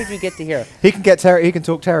 how did you get to here? He can he can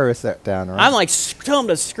talk terrorists down, right? I'm like, tell him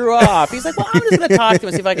to screw off. He's like, well, I'm just going to talk to him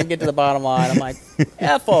and see if I can get to the bottom line. I'm like,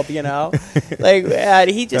 F up, Like,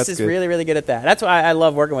 he just is really, really good at that. That's why I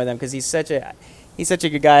love working with him because he's such a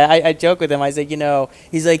good guy. I joke with him. I say,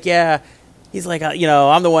 he's like, yeah. He's like,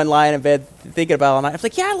 I'm the one lying in bed thinking about it all night. I was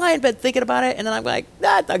like, yeah, I lie in bed thinking about it. And then I'm like,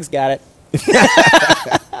 Doug's got it.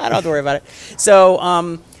 I don't have to worry about it. So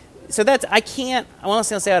that's, I want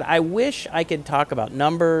to say that I wish I could talk about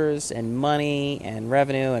numbers and money and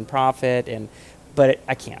revenue and profit, but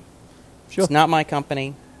I can't. Sure. It's not my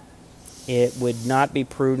company. It would not be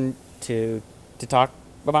prudent to talk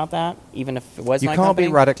about that, even if it was my company. You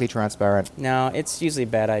can't be radically transparent. No, it's usually a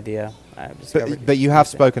bad idea. But you have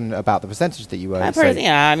spoken about the percentage that you owe. I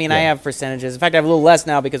have percentages. In fact, I have a little less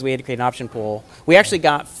now because we had to create an option pool. We actually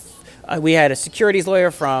we had a securities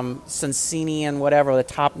lawyer from Sonsini and whatever, the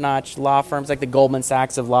top-notch law firms, like the Goldman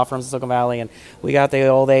Sachs of law firms in Silicon Valley, and we got the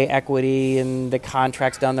all-day equity and the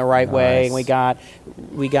contracts done the right way, and we got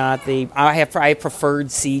I have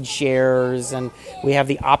preferred seed shares, and we have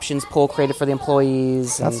the options pool created for the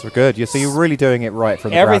employees. That's good. So you're really doing it right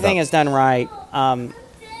from the everything ground up. is done right.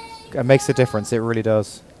 It makes a difference. It really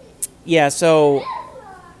does. Yeah, so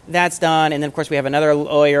that's done. And then, of course, we have another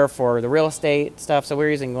lawyer for the real estate stuff. So we're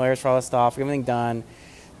using lawyers for all this stuff. Everything done.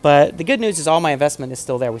 But the good news is all my investment is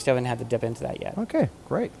still there. We still haven't had to dip into that yet. Okay,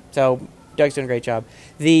 great. So Doug's doing a great job.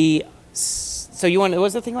 What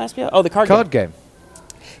was the thing last year? Oh, the card game.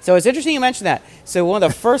 So it's interesting you mentioned that. So one of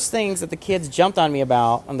the first things that the kids jumped on me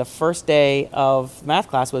about on the first day of math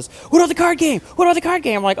class was, what about the card game? What about the card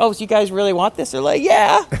game? I'm like, oh, so you guys really want this? They're like,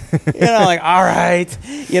 yeah. Like, all right.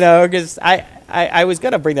 Because I was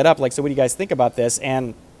going to bring that up. Like, so what do you guys think about this?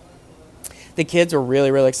 And the kids were really,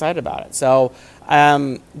 really excited about it. So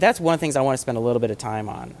that's one of the things I want to spend a little bit of time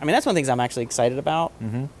on. I mean, that's one of the things I'm actually excited about.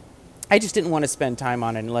 Mm-hmm. I just didn't want to spend time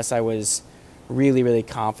on it unless I was really, really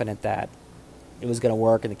confident that it was going to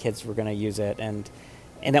work and the kids were going to use it and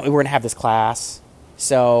that we were going to have this class.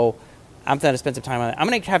 So I'm going to spend some time on it. I'm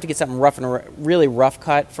going to have to get something really rough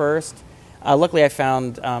cut first. Luckily, I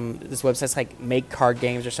found this website like Make Card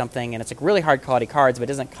Games or something, and it's like really hard quality cards, but it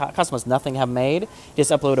doesn't cost almost nothing to have made. Just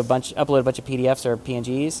upload a bunch of PDFs or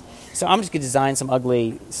PNGs. So I'm just going to design some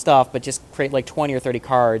ugly stuff, but just create like 20 or 30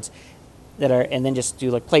 cards and then just do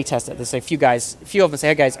like play test it. There's a few of them say,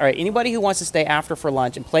 hey guys, all right, anybody who wants to stay after for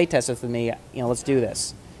lunch and play test with me, let's do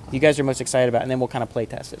this. You guys are most excited about it, and then we'll kind of play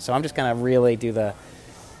test it. So I'm just going to really do the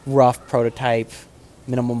rough prototype,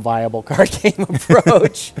 minimum viable card game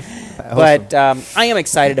approach. Awesome. But I am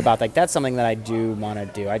excited about that. That's something that I do want to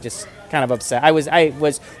do. I just kind of upset. I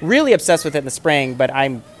was really obsessed with it in the spring, but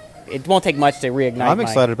it won't take much to reignite. I'm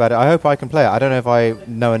excited about it. I hope I can play it. I don't know if I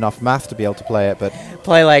know enough math to be able to play it, but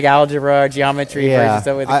play like algebra, geometry, versus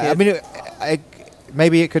stuff with the kids. I mean,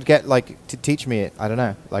 maybe it could get to teach me it. I don't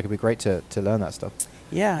know. Like, it'd be great to learn that stuff.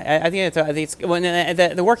 Yeah, I think it's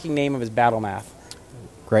the working name of it is Battle Math.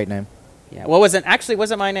 Great name. Yeah. Well, wasn't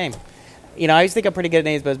my name. I used to think I'm pretty good at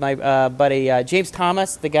names, but it was my buddy James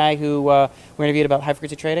Thomas, the guy who we interviewed about high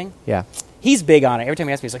frequency trading. Yeah. He's big on it. Every time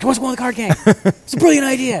he asks me, he's like, what's one of the card game? It's a brilliant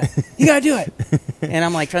idea. You got to do it. And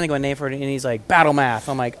I'm like trying to think of a name for it, and he's like, Battle Math.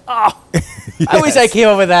 I'm like, oh, yes. I wish I came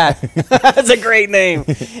up with that. That's a great name.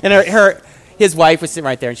 And his wife was sitting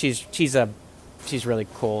right there, and she's really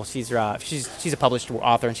cool. She's a published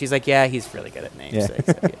author, and she's like, yeah, he's really good at names.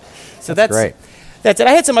 Yeah. So that's great. That's it.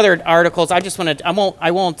 I had some other articles. I just wanted. I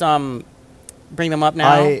won't bring them up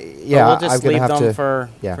now. We'll just leave them for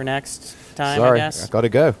next time. Sorry, I guess. Gotta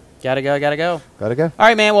go. Gotta go. All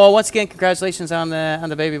right, man. Well, once again, congratulations on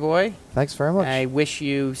the baby boy. Thanks very much. I wish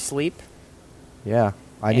you sleep. Yeah,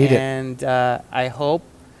 I need it. And I hope,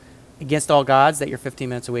 against all odds, that your 15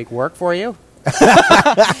 minutes a week work for you.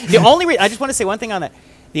 I just want to say one thing on that.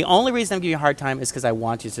 The only reason I'm giving you a hard time is because I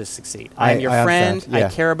want you to succeed. I'm your friend. Yeah. I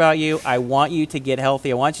care about you. I want you to get healthy.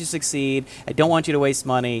 I want you to succeed. I don't want you to waste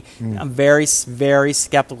money. I'm very, very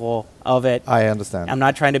skeptical of it. I understand. I'm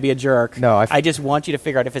not trying to be a jerk. No, I just want you to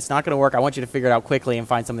figure out if it's not going to work. I want you to figure it out quickly and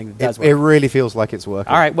find something that does work. It really feels like it's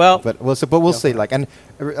working. All right. Well, but we'll see. Like I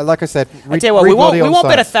said, I tell you what, we won't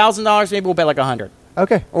bet $1,000. Maybe we'll bet like $100.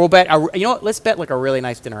 Okay. Or we'll bet. You know what? Let's bet like a really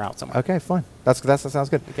nice dinner out somewhere. Okay, fine. That sounds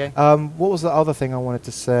good. Okay. What was the other thing I wanted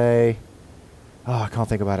to say? Oh, I can't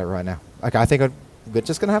think about it right now. Okay, I think we're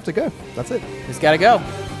just gonna have to go. That's it. Just gotta go.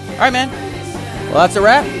 All right, man. Well, that's a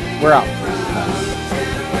wrap. We're out.